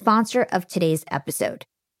 the sponsor of today's episode.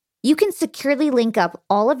 You can securely link up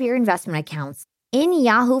all of your investment accounts in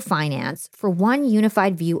Yahoo Finance for one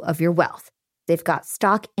unified view of your wealth. They've got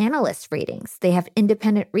stock analyst ratings. They have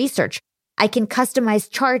independent research. I can customize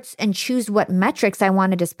charts and choose what metrics I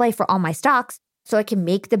want to display for all my stocks so I can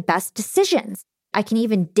make the best decisions. I can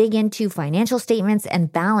even dig into financial statements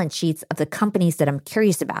and balance sheets of the companies that I'm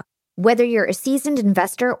curious about. Whether you're a seasoned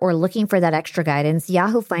investor or looking for that extra guidance,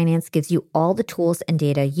 Yahoo Finance gives you all the tools and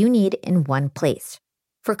data you need in one place.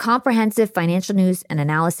 For comprehensive financial news and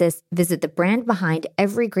analysis, visit the brand behind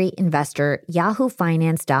every great investor,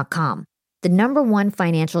 yahoofinance.com, the #1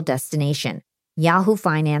 financial destination,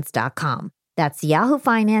 yahoofinance.com. That's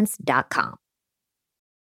yahoofinance.com.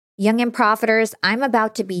 Young and profiters, I'm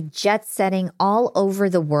about to be jet-setting all over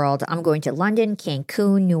the world. I'm going to London,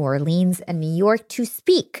 Cancun, New Orleans, and New York to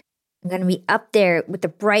speak. I'm going to be up there with the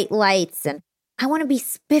bright lights, and I want to be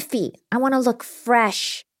spiffy. I want to look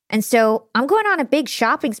fresh. And so I'm going on a big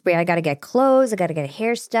shopping spree. I got to get clothes. I got to get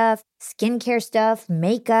hair stuff, skincare stuff,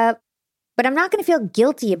 makeup. But I'm not going to feel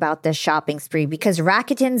guilty about this shopping spree because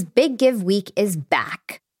Rakuten's Big Give Week is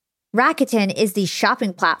back. Rakuten is the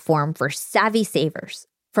shopping platform for savvy savers.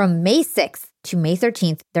 From May 6th to May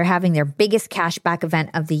 13th, they're having their biggest cashback event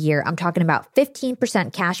of the year. I'm talking about 15%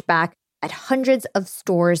 cashback at hundreds of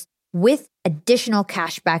stores with additional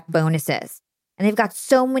cashback bonuses. And they've got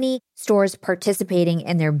so many stores participating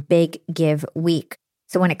in their Big Give Week.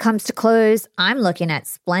 So when it comes to clothes, I'm looking at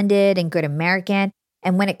Splendid and Good American.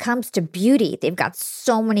 And when it comes to beauty, they've got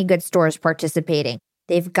so many good stores participating.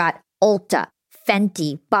 They've got Ulta,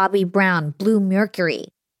 Fenty, Bobbi Brown, Blue Mercury,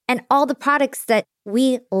 and all the products that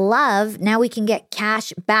we love. Now we can get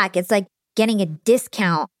cash back. It's like getting a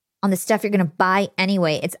discount on the stuff you're going to buy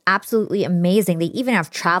anyway. It's absolutely amazing. They even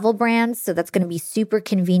have travel brands, so that's going to be super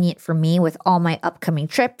convenient for me with all my upcoming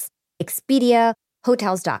trips. Expedia,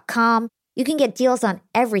 Hotels.com. You can get deals on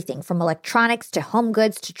everything from electronics to home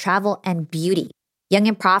goods to travel and beauty. Young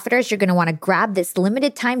and profiters, you're going to want to grab this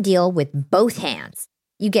limited time deal with both hands.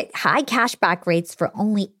 You get high cashback rates for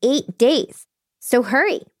only 8 days. So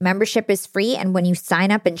hurry. Membership is free, and when you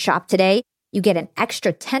sign up and shop today, you get an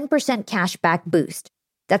extra 10% cashback boost.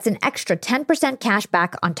 That's an extra 10% cash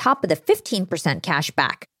back on top of the 15% cash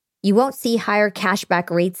back. You won't see higher cashback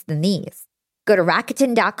rates than these. Go to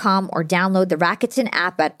Rakuten.com or download the Rakuten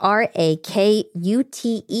app at RAKUTEN.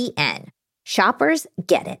 Shoppers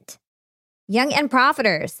get it. Young and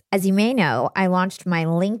profiters, as you may know, I launched my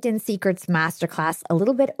LinkedIn Secrets Masterclass a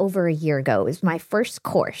little bit over a year ago. It was my first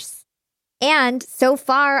course. And so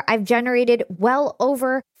far, I've generated well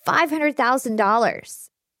over $500,000.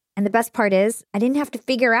 And the best part is I didn't have to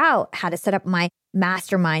figure out how to set up my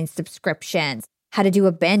mastermind subscriptions, how to do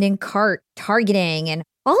abandoned cart targeting, and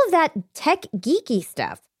all of that tech geeky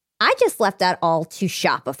stuff. I just left that all to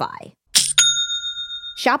Shopify.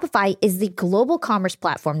 Shopify is the global commerce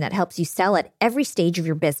platform that helps you sell at every stage of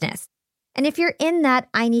your business. And if you're in that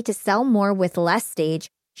I need to sell more with less stage,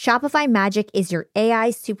 Shopify Magic is your AI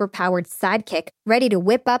superpowered sidekick ready to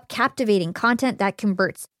whip up captivating content that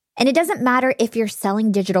converts. And it doesn't matter if you're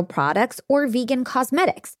selling digital products or vegan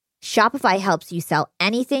cosmetics. Shopify helps you sell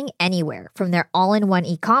anything, anywhere, from their all-in-one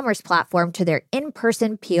e-commerce platform to their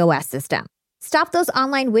in-person POS system. Stop those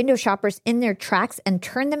online window shoppers in their tracks and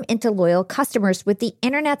turn them into loyal customers with the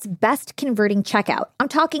internet's best converting checkout. I'm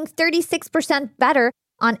talking 36% better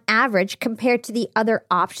on average compared to the other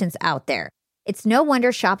options out there. It's no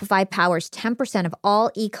wonder Shopify powers 10% of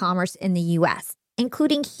all e-commerce in the US,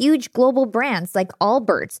 including huge global brands like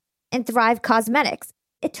Allbirds and Thrive Cosmetics.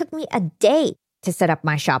 It took me a day to set up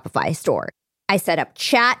my Shopify store. I set up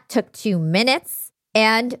chat, took 2 minutes,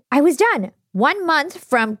 and I was done. 1 month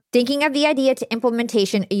from thinking of the idea to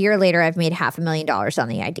implementation, a year later, I've made $500,000 on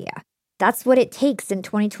the idea. That's what it takes in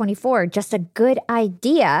 2024, just a good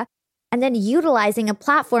idea, and then utilizing a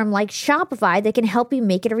platform like Shopify that can help you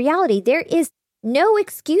make it a reality. There is no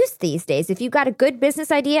excuse these days. If you've got a good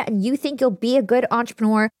business idea and you think you'll be a good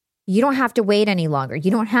entrepreneur, you don't have to wait any longer.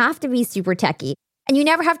 You don't have to be super techie, and you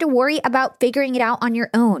never have to worry about figuring it out on your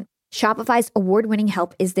own. Shopify's award-winning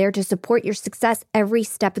help is there to support your success every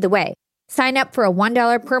step of the way. Sign up for a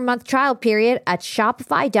 $1 per month trial period at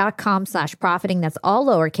shopify.com/profiting. That's all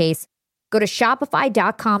lowercase. Go to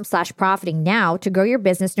shopify.com/profiting now to grow your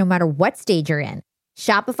business no matter what stage you're in.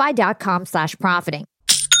 Shopify.com/profiting.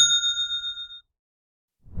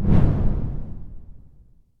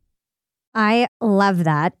 I love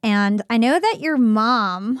that. And I know that your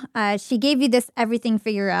mom, she gave you this everything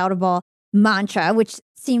figureoutable mantra, which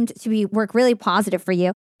seemed to work really positive for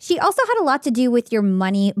you. She also had a lot to do with your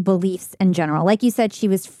money beliefs in general. Like you said, she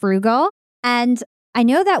was frugal. And I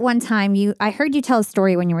know that one time I heard you tell a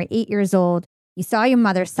story when you were 8 years old. You saw your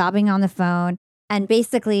mother sobbing on the phone. And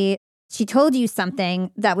basically, she told you something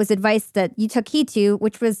that was advice that you took heed to,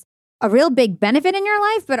 which was a real big benefit in your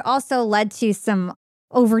life, but also led to some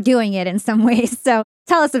overdoing it in some ways. So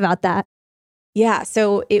tell us about that. Yeah.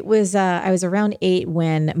 So it was, I was around 8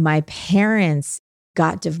 when my parents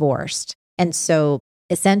got divorced. And so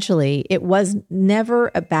essentially, it was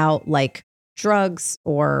never about like drugs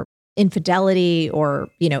or infidelity or,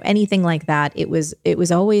 anything like that. It was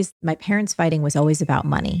always, my parents' fighting was always about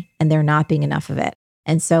money and there not being enough of it.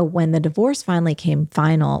 And so when the divorce finally came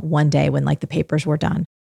final one day when like the papers were done,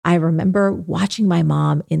 I remember watching my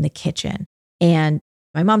mom in the kitchen, and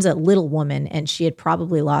my mom's a little woman and she had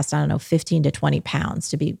probably lost, 15 to 20 pounds,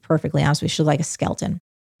 to be perfectly honest with you. She was like a skeleton.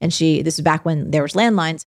 And this was back when there was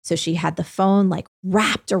landlines. So she had the phone like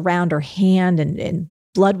wrapped around her hand and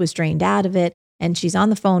blood was drained out of it. And she's on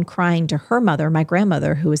the phone crying to her mother, my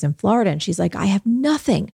grandmother, who was in Florida. And she's like, I have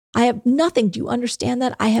nothing. I have nothing. Do you understand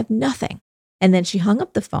that? I have nothing. And then she hung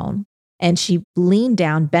up the phone and she leaned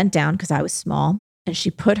down, bent down because I was small. And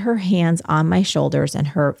she put her hands on my shoulders and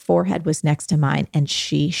her forehead was next to mine. And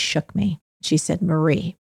she shook me. She said,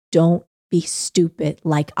 Marie, don't be stupid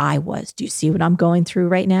like I was. Do you see what I'm going through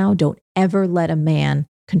right now? Don't ever let a man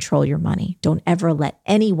control your money. Don't ever let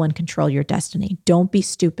anyone control your destiny. Don't be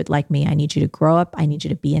stupid like me. I need you to grow up. I need you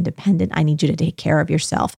to be independent. I need you to take care of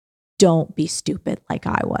yourself. Don't be stupid like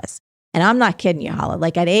I was. And I'm not kidding you, Hala.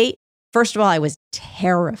 Like at 8, first of all, I was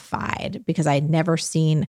terrified because I had never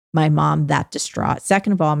seen my mom that distraught.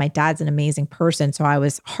 Second of all, my dad's an amazing person. So I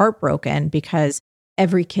was heartbroken because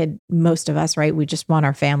every kid, most of us, right? We just want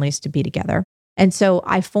our families to be together. And so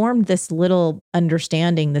I formed this little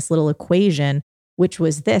understanding, this little equation, which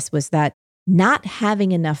was that not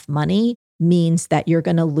having enough money means that you're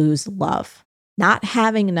going to lose love. Not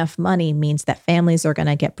having enough money means that families are going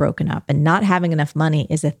to get broken up. And not having enough money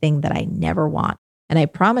is a thing that I never want. And I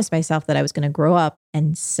promised myself that I was going to grow up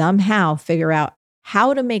and somehow figure out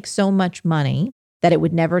how to make so much money that it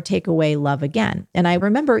would never take away love again. And I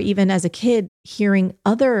remember even as a kid hearing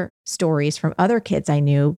other stories from other kids I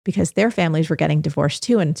knew because their families were getting divorced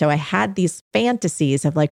too. And so I had these fantasies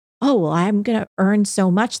of like, oh, well, I'm going to earn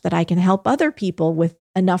so much that I can help other people with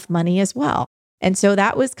enough money as well. And so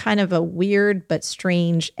that was kind of a weird but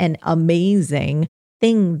strange and amazing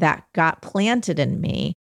thing that got planted in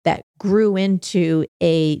me that grew into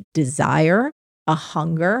a desire, a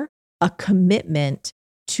hunger, a commitment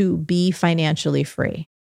to be financially free.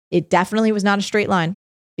 It definitely was not a straight line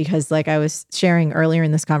because like I was sharing earlier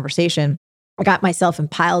in this conversation, I got myself in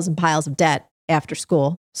piles and piles of debt after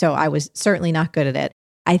school. So I was certainly not good at it.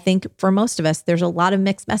 I think for most of us, there's a lot of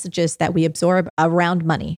mixed messages that we absorb around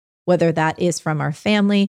money, whether that is from our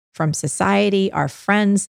family, from society, our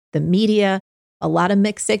friends, the media, a lot of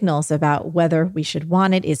mixed signals about whether we should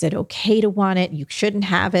want it. Is it okay to want it? You shouldn't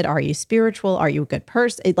have it. Are you spiritual? Are you a good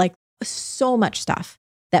person? Like so much stuff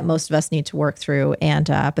that most of us need to work through. And,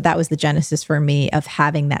 but that was the genesis for me of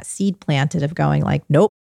having that seed planted of going like, nope,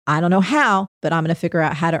 I don't know how, but I'm going to figure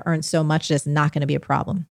out how to earn so much that's not going to be a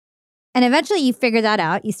problem. And eventually you figured that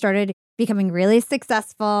out. You started becoming really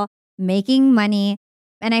successful, making money.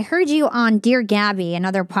 And I heard you on Dear Gabby,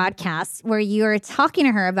 another podcast, where you were talking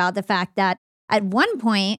to her about the fact that at one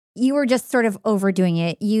point you were just sort of overdoing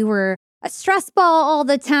it. You were a stress ball all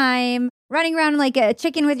the time, running around like a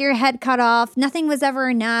chicken with your head cut off. Nothing was ever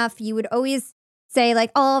enough. You would always say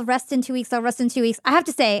like, oh, I'll rest in 2 weeks. I'll rest in 2 weeks. I have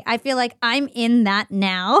to say, I feel like I'm in that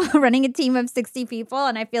now, running a team of 60 people.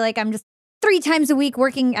 And I feel like I'm just 3 times a week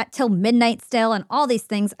working till midnight still and all these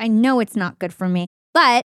things. I know it's not good for me,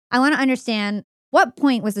 but I want to understand what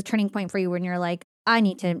point was the turning point for you when you're like, I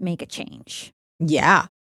need to make a change? Yeah.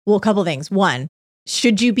 Well, a couple of things. One,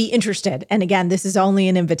 should you be interested? And again, this is only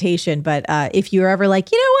an invitation, but if you're ever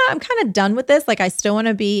like, you know what, I'm kind of done with this. Like I still want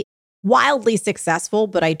to be wildly successful,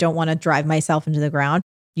 but I don't want to drive myself into the ground.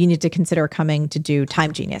 You need to consider coming to do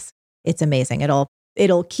Time Genius. It's amazing.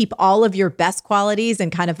 It'll keep all of your best qualities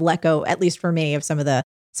and kind of let go, at least for me, of some of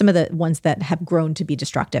the ones that have grown to be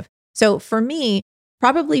destructive. So for me,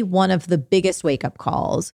 probably one of the biggest wake-up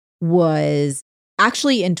calls was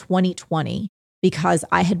actually in 2020, because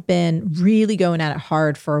I had been really going at it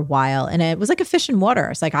hard for a while. And it was like a fish in water.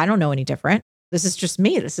 It's like, I don't know any different. This is just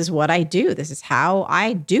me. This is what I do. This is how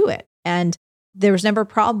I do it. And there was never a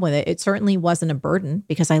problem with it. It certainly wasn't a burden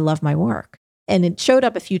because I love my work. And it showed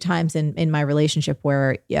up a few times in my relationship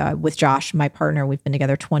where with Josh, my partner, we've been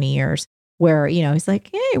together 20 years, where, he's like,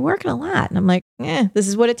 hey, you're working a lot. And I'm like, this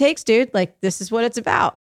is what it takes, dude. Like, this is what it's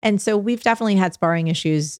about. And so we've definitely had sparring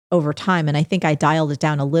issues over time. And I think I dialed it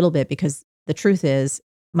down a little bit because the truth is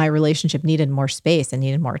my relationship needed more space and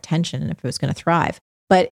needed more attention if it was going to thrive.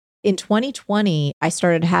 But in 2020, I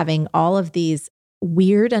started having all of these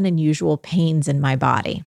weird and unusual pains in my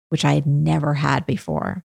body, which I had never had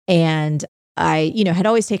before. And I, had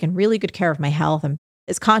always taken really good care of my health. I'm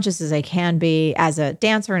as conscious as I can be as a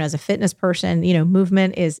dancer and as a fitness person.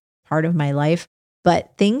 Movement is part of my life,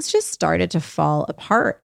 but things just started to fall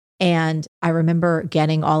apart. And I remember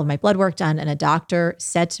getting all of my blood work done, and a doctor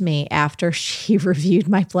said to me after she reviewed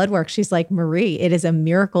my blood work, she's like, Marie, it is a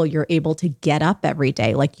miracle you're able to get up every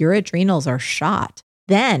day. Like your adrenals are shot.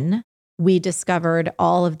 Then we discovered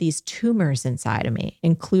all of these tumors inside of me,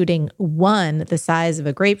 including one the size of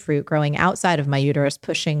a grapefruit growing outside of my uterus,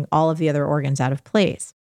 pushing all of the other organs out of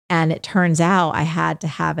place. And it turns out I had to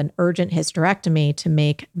have an urgent hysterectomy to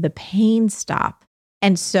make the pain stop.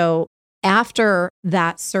 And so after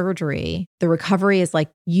that surgery, the recovery is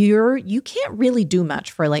like you can't really do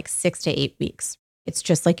much for like 6 to 8 weeks. It's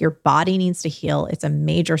just like your body needs to heal. It's a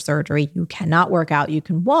major surgery. You cannot work out. You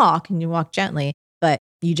can walk and you walk gently, but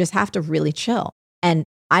you just have to really chill. And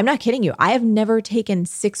I'm not kidding you. I have never taken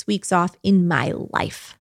 6 weeks off in my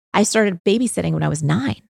life. I started babysitting when I was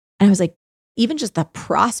 9. And I was like, even just the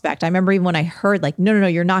prospect, I remember even when I heard like, no,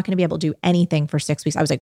 you're not going to be able to do anything for 6 weeks. I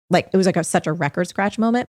was like, it was like such a record scratch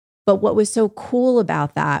moment. But what was so cool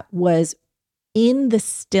about that was in the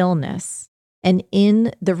stillness and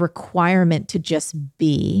in the requirement to just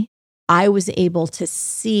be, I was able to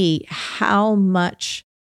see how much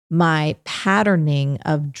my patterning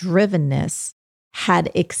of drivenness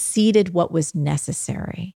had exceeded what was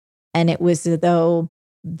necessary. And it was as though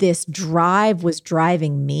this drive was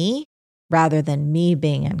driving me rather than me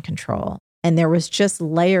being in control. And there was just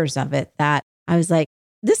layers of it that I was like,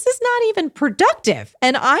 this is not even productive.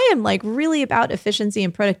 And I am like really about efficiency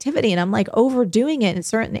and productivity. And I'm like overdoing it in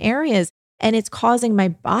certain areas. And it's causing my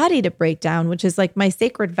body to break down, which is like my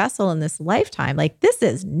sacred vessel in this lifetime. Like, this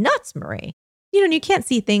is nuts, Marie. And you can't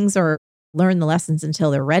see things or learn the lessons until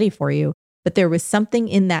they're ready for you. But there was something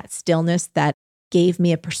in that stillness that gave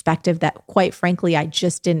me a perspective that, quite frankly, I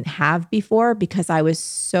just didn't have before, because it was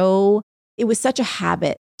such a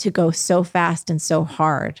habit to go so fast and so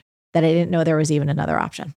hard that I didn't know there was even another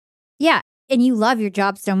option. Yeah. And you love your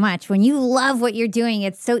job so much. When you love what you're doing,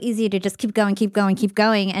 it's so easy to just keep going,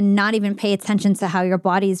 and not even pay attention to how your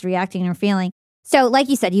body is reacting or feeling. So like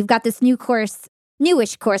you said, you've got this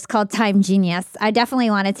newish course called Time Genius. I definitely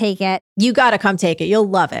want to take it. You got to come take it. You'll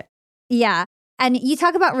love it. Yeah. And you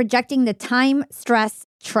talk about rejecting the time stress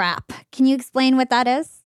trap. Can you explain what that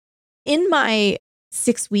is? In my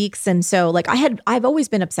 6 weeks. And so like I've always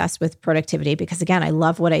been obsessed with productivity because, again, I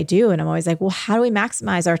love what I do. And I'm always like, well, how do we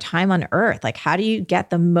maximize our time on earth? Like, how do you get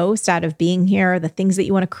the most out of being here, the things that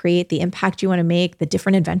you want to create, the impact you want to make, the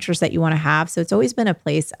different adventures that you want to have? So it's always been a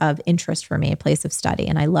place of interest for me, a place of study.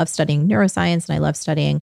 And I love studying neuroscience, and I love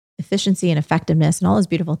studying efficiency and effectiveness and all those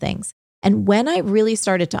beautiful things. And when I really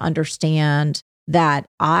started to understand that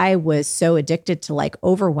I was so addicted to like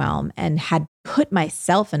overwhelm and had put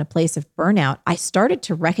myself in a place of burnout, I started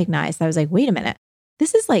to recognize that I was like, wait a minute,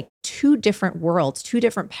 this is like two different worlds, two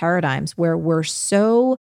different paradigms where we're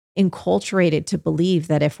so enculturated to believe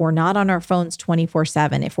that if we're not on our phones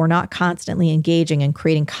 24/7, if we're not constantly engaging and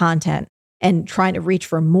creating content and trying to reach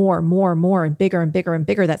for more and bigger and bigger and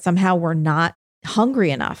bigger, that somehow we're not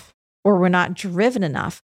hungry enough or we're not driven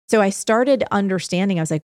enough. So I started understanding, I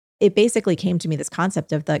was like, it basically came to me, this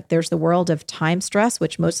concept of like, there's the world of time stress,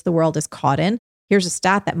 which most of the world is caught in. Here's a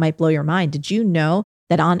stat that might blow your mind. Did you know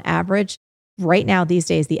that on average, right now, these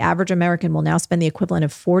days, the average American will now spend the equivalent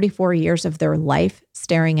of 44 years of their life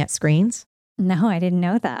staring at screens? No, I didn't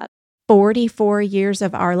know that. 44 years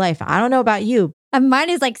of our life. I don't know about you.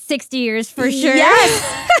 Mine is like 60 years for sure.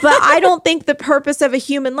 Yes, but I don't think the purpose of a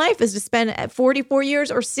human life is to spend 44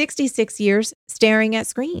 years or 66 years staring at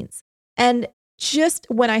screens. And just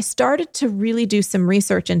when I started to really do some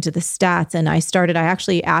research into the stats, and I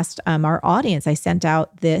actually asked our audience, I sent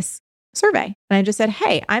out this survey and I just said,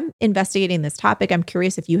 hey, I'm investigating this topic. I'm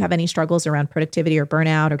curious if you have any struggles around productivity or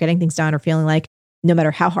burnout or getting things done or feeling like no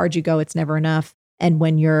matter how hard you go, it's never enough. And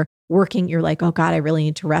when you're working, you're like, oh God, I really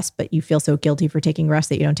need to rest, but you feel so guilty for taking rest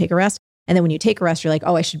that you don't take a rest. And then when you take a rest, you're like,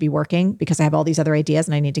 oh, I should be working because I have all these other ideas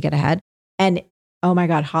and I need to get ahead. And oh my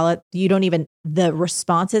God, Hala, the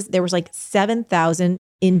responses, there was like 7,000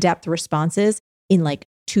 in-depth responses in like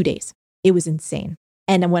 2 days. It was insane.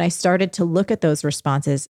 And then when I started to look at those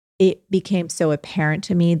responses, it became so apparent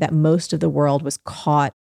to me that most of the world was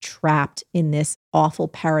trapped in this awful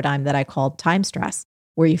paradigm that I called time stress,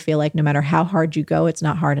 where you feel like no matter how hard you go, it's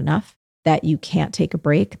not hard enough, that you can't take a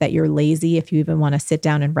break, that you're lazy if you even want to sit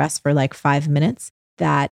down and rest for like 5 minutes,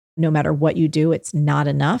 that no matter what you do, it's not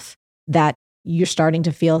enough, that you're starting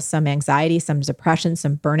to feel some anxiety, some depression,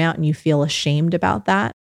 some burnout, and you feel ashamed about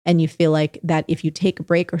that. And you feel like that if you take a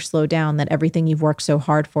break or slow down, that everything you've worked so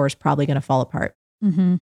hard for is probably going to fall apart.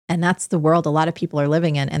 Mm-hmm. And that's the world a lot of people are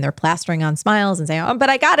living in. And they're plastering on smiles and saying, oh,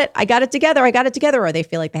 but I got it together. Or they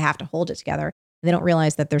feel like they have to hold it together. And they don't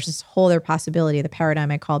realize that there's this whole other possibility, the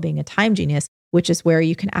paradigm I call being a time genius, which is where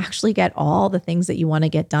you can actually get all the things that you want to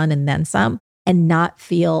get done and then some, and not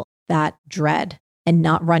feel that dread, and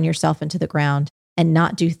not run yourself into the ground, and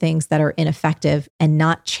not do things that are ineffective, and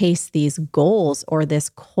not chase these goals or this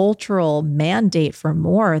cultural mandate for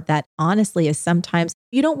more that honestly is sometimes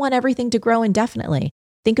you don't want everything to grow indefinitely.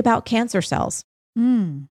 Think about cancer cells.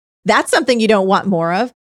 That's something you don't want more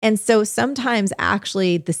of. And so sometimes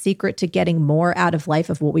actually the secret to getting more out of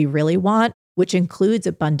life of what we really want, which includes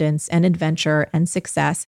abundance and adventure and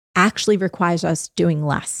success, actually requires us doing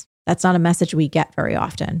less. That's not a message we get very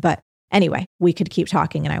often. But anyway, we could keep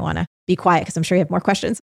talking and I want to be quiet because I'm sure you have more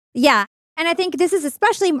questions. Yeah. And I think this is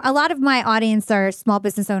especially, a lot of my audience are small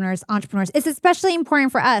business owners, entrepreneurs. It's especially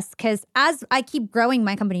important for us because as I keep growing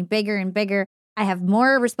my company bigger and bigger, I have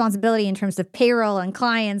more responsibility in terms of payroll and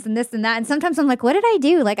clients and this and that. And sometimes I'm like, what did I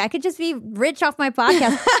do? Like I could just be rich off my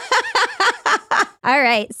podcast. All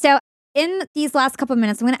right. So in these last couple of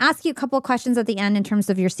minutes, I'm going to ask you a couple of questions at the end in terms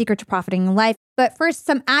of your secret to profiting in life. But first,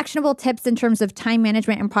 some actionable tips in terms of time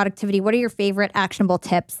management and productivity. What are your favorite actionable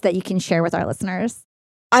tips that you can share with our listeners?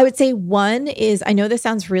 I would say one is, I know this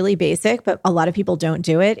sounds really basic, but a lot of people don't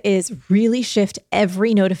do it, is really shift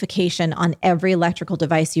every notification on every electrical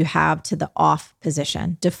device you have to the off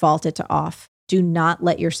position. Default it to off. Do not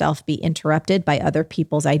let yourself be interrupted by other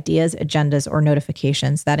people's ideas, agendas, or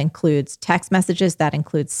notifications. That includes text messages, that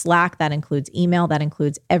includes Slack, that includes email, that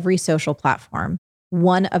includes every social platform.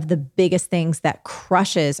 One of the biggest things that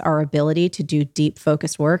crushes our ability to do deep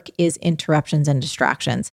focused work is interruptions and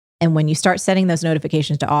distractions. And when you start setting those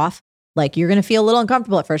notifications to off, like you're going to feel a little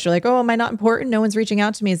uncomfortable at first. You're like, oh, am I not important? No one's reaching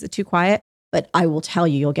out to me. Is it too quiet? But I will tell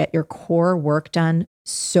you, you'll get your core work done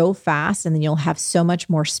so fast. And then you'll have so much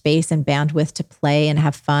more space and bandwidth to play and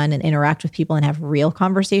have fun and interact with people and have real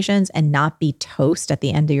conversations and not be toast at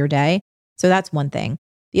the end of your day. So that's one thing.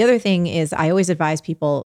 The other thing is I always advise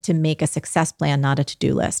people to make a success plan, not a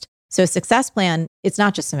to-do list. So a success plan, it's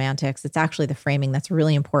not just semantics. It's actually the framing that's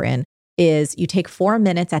really important. Is you take 4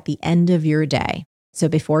 minutes at the end of your day. So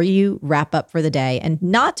before you wrap up for the day, and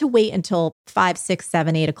not to wait until 5, 6,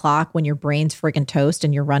 7, 8 o'clock when your brain's friggin' toast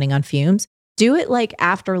and you're running on fumes. Do it like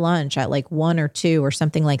after lunch at like 1 or 2 or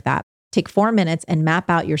something like that. Take 4 minutes and map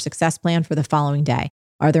out your success plan for the following day.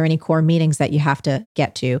 Are there any core meetings that you have to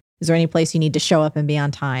get to? Is there any place you need to show up and be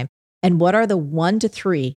on time? And what are the 1 to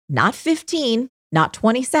 3, not 15, not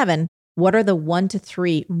 27, what are the 1 to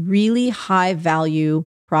 3 really high value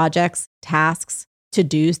projects, tasks,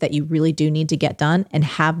 to-dos that you really do need to get done, and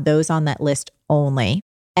have those on that list only.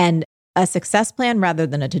 And a success plan rather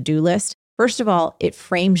than a to-do list, first of all, it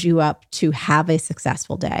frames you up to have a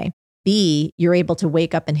successful day. B, you're able to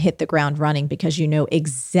wake up and hit the ground running because you know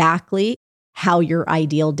exactly how your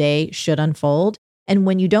ideal day should unfold. And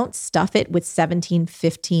when you don't stuff it with 17,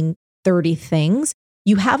 15, 30 things,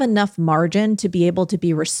 you have enough margin to be able to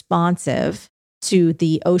be responsive to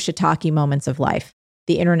the shiitake moments of life.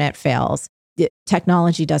 The internet fails, the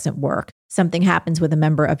technology doesn't work, something happens with a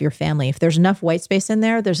member of your family. If there's enough white space in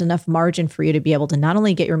there, there's enough margin for you to be able to not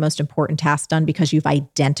only get your most important tasks done because you've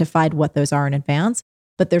identified what those are in advance,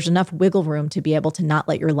 but there's enough wiggle room to be able to not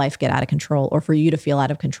let your life get out of control or for you to feel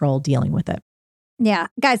out of control dealing with it. Yeah.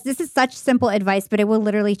 Guys, this is such simple advice, but it will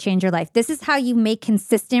literally change your life. This is how you make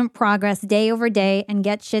consistent progress day over day and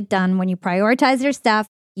get shit done when you prioritize your stuff.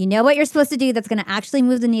 You know what you're supposed to do that's going to actually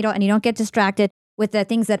move the needle and you don't get distracted with the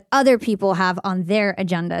things that other people have on their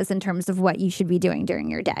agendas in terms of what you should be doing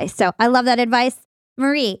during your day. So I love that advice.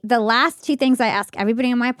 Marie, the last 2 things I ask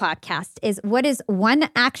everybody on my podcast is, what is one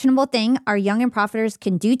actionable thing our young and profiters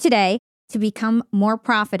can do today to become more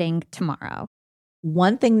profiting tomorrow?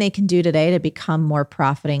 One thing they can do today to become more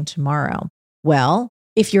profiting tomorrow. Well,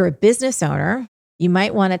 if you're a business owner, you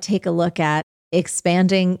might want to take a look at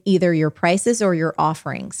expanding either your prices or your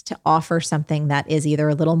offerings to offer something that is either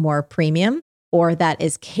a little more premium or that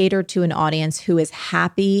is catered to an audience who is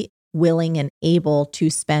happy, willing, and able to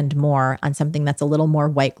spend more on something that's a little more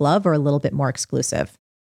white glove or a little bit more exclusive.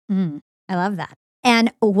 I love that.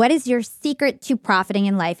 And what is your secret to profiting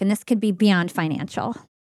in life? And this could be beyond financial.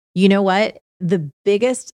 You know what? The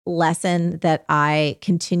biggest lesson that I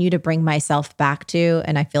continue to bring myself back to,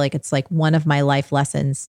 and I feel like it's like one of my life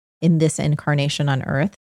lessons in this incarnation on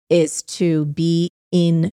earth, is to be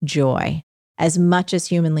in joy as much as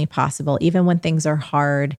humanly possible, even when things are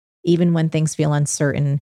hard, even when things feel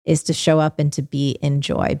uncertain, is to show up and to be in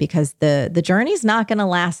joy, because the journey's not going to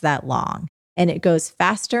last that long. And it goes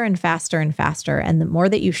faster and faster and faster. And the more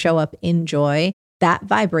that you show up in joy, that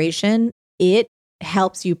vibration, it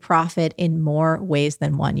helps you profit in more ways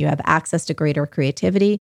than one. You have access to greater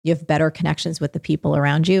creativity. You have better connections with the people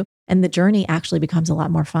around you. And the journey actually becomes a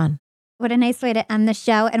lot more fun. What a nice way to end the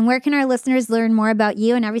show. And where can our listeners learn more about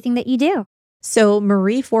you and everything that you do? So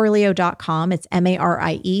marieforleo.com, it's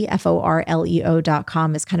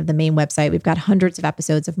MARIEFORLEO.com is kind of the main website. We've got hundreds of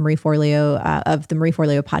episodes of Marie Forleo, of the Marie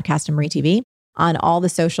Forleo podcast and Marie TV. On all the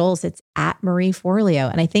socials, it's at Marie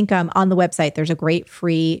Forleo. And I think on the website, there's a great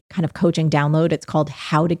free kind of coaching download. It's called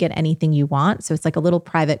How to Get Anything You Want. So it's like a little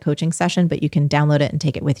private coaching session, but you can download it and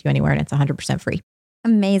take it with you anywhere. And it's 100% free.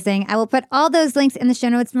 Amazing. I will put all those links in the show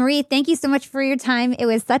notes. Marie, thank you so much for your time. It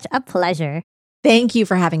was such a pleasure. Thank you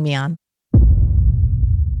for having me on.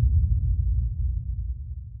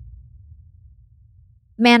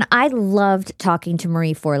 Man, I loved talking to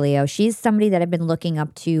Marie Forleo. She's somebody that I've been looking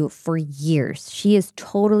up to for years. She is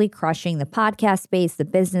totally crushing the podcast space, the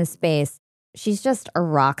business space. She's just a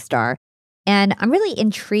rock star. And I'm really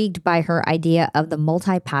intrigued by her idea of the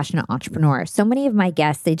multi-passionate entrepreneur. So many of my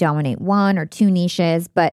guests, they dominate 1 or 2 niches,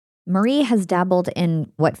 but Marie has dabbled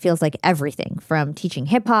in what feels like everything, from teaching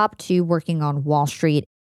hip hop to working on Wall Street.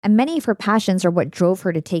 And many of her passions are what drove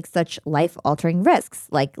her to take such life-altering risks,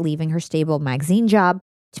 like leaving her stable magazine job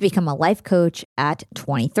to become a life coach at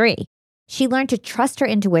 23. She learned to trust her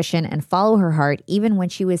intuition and follow her heart even when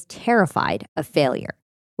she was terrified of failure.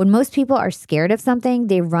 When most people are scared of something,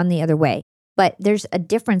 they run the other way. But there's a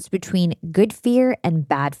difference between good fear and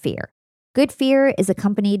bad fear. Good fear is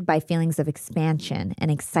accompanied by feelings of expansion and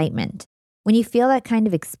excitement. When you feel that kind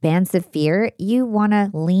of expansive fear, you want to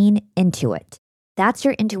lean into it. That's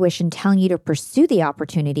your intuition telling you to pursue the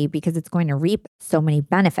opportunity because it's going to reap so many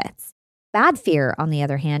benefits. Bad fear, on the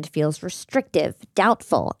other hand, feels restrictive,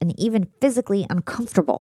 doubtful, and even physically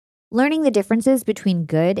uncomfortable. Learning the differences between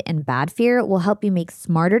good and bad fear will help you make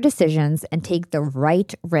smarter decisions and take the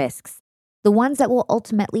right risks, the ones that will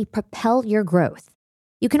ultimately propel your growth.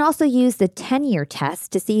 You can also use the 10-year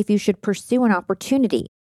test to see if you should pursue an opportunity.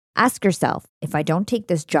 Ask yourself, if I don't take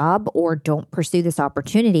this job or don't pursue this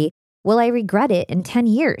opportunity, will I regret it in 10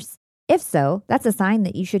 years? If so, that's a sign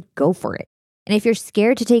that you should go for it. And if you're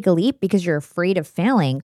scared to take a leap because you're afraid of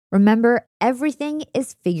failing, remember, everything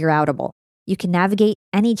is figureoutable. You can navigate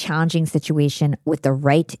any challenging situation with the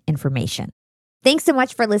right information. Thanks so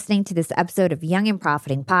much for listening to this episode of Young and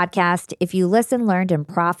Profiting Podcast. If you listened, learned, and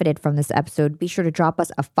profited from this episode, be sure to drop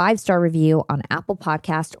us a 5-star review on Apple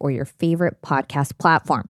Podcast or your favorite podcast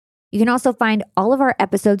platform. You can also find all of our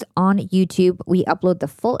episodes on YouTube. We upload the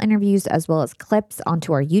full interviews as well as clips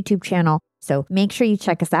onto our YouTube channel, so make sure you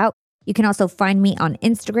check us out. You can also find me on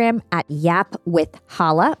Instagram at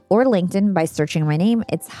yapwithhala or LinkedIn by searching my name.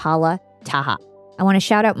 It's Hala Taha. I want to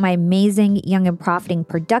shout out my amazing Young and Profiting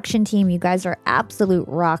production team. You guys are absolute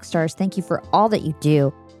rock stars. Thank you for all that you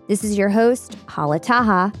do. This is your host, Hala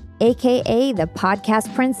Taha, aka the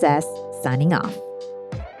Podcast Princess, signing off.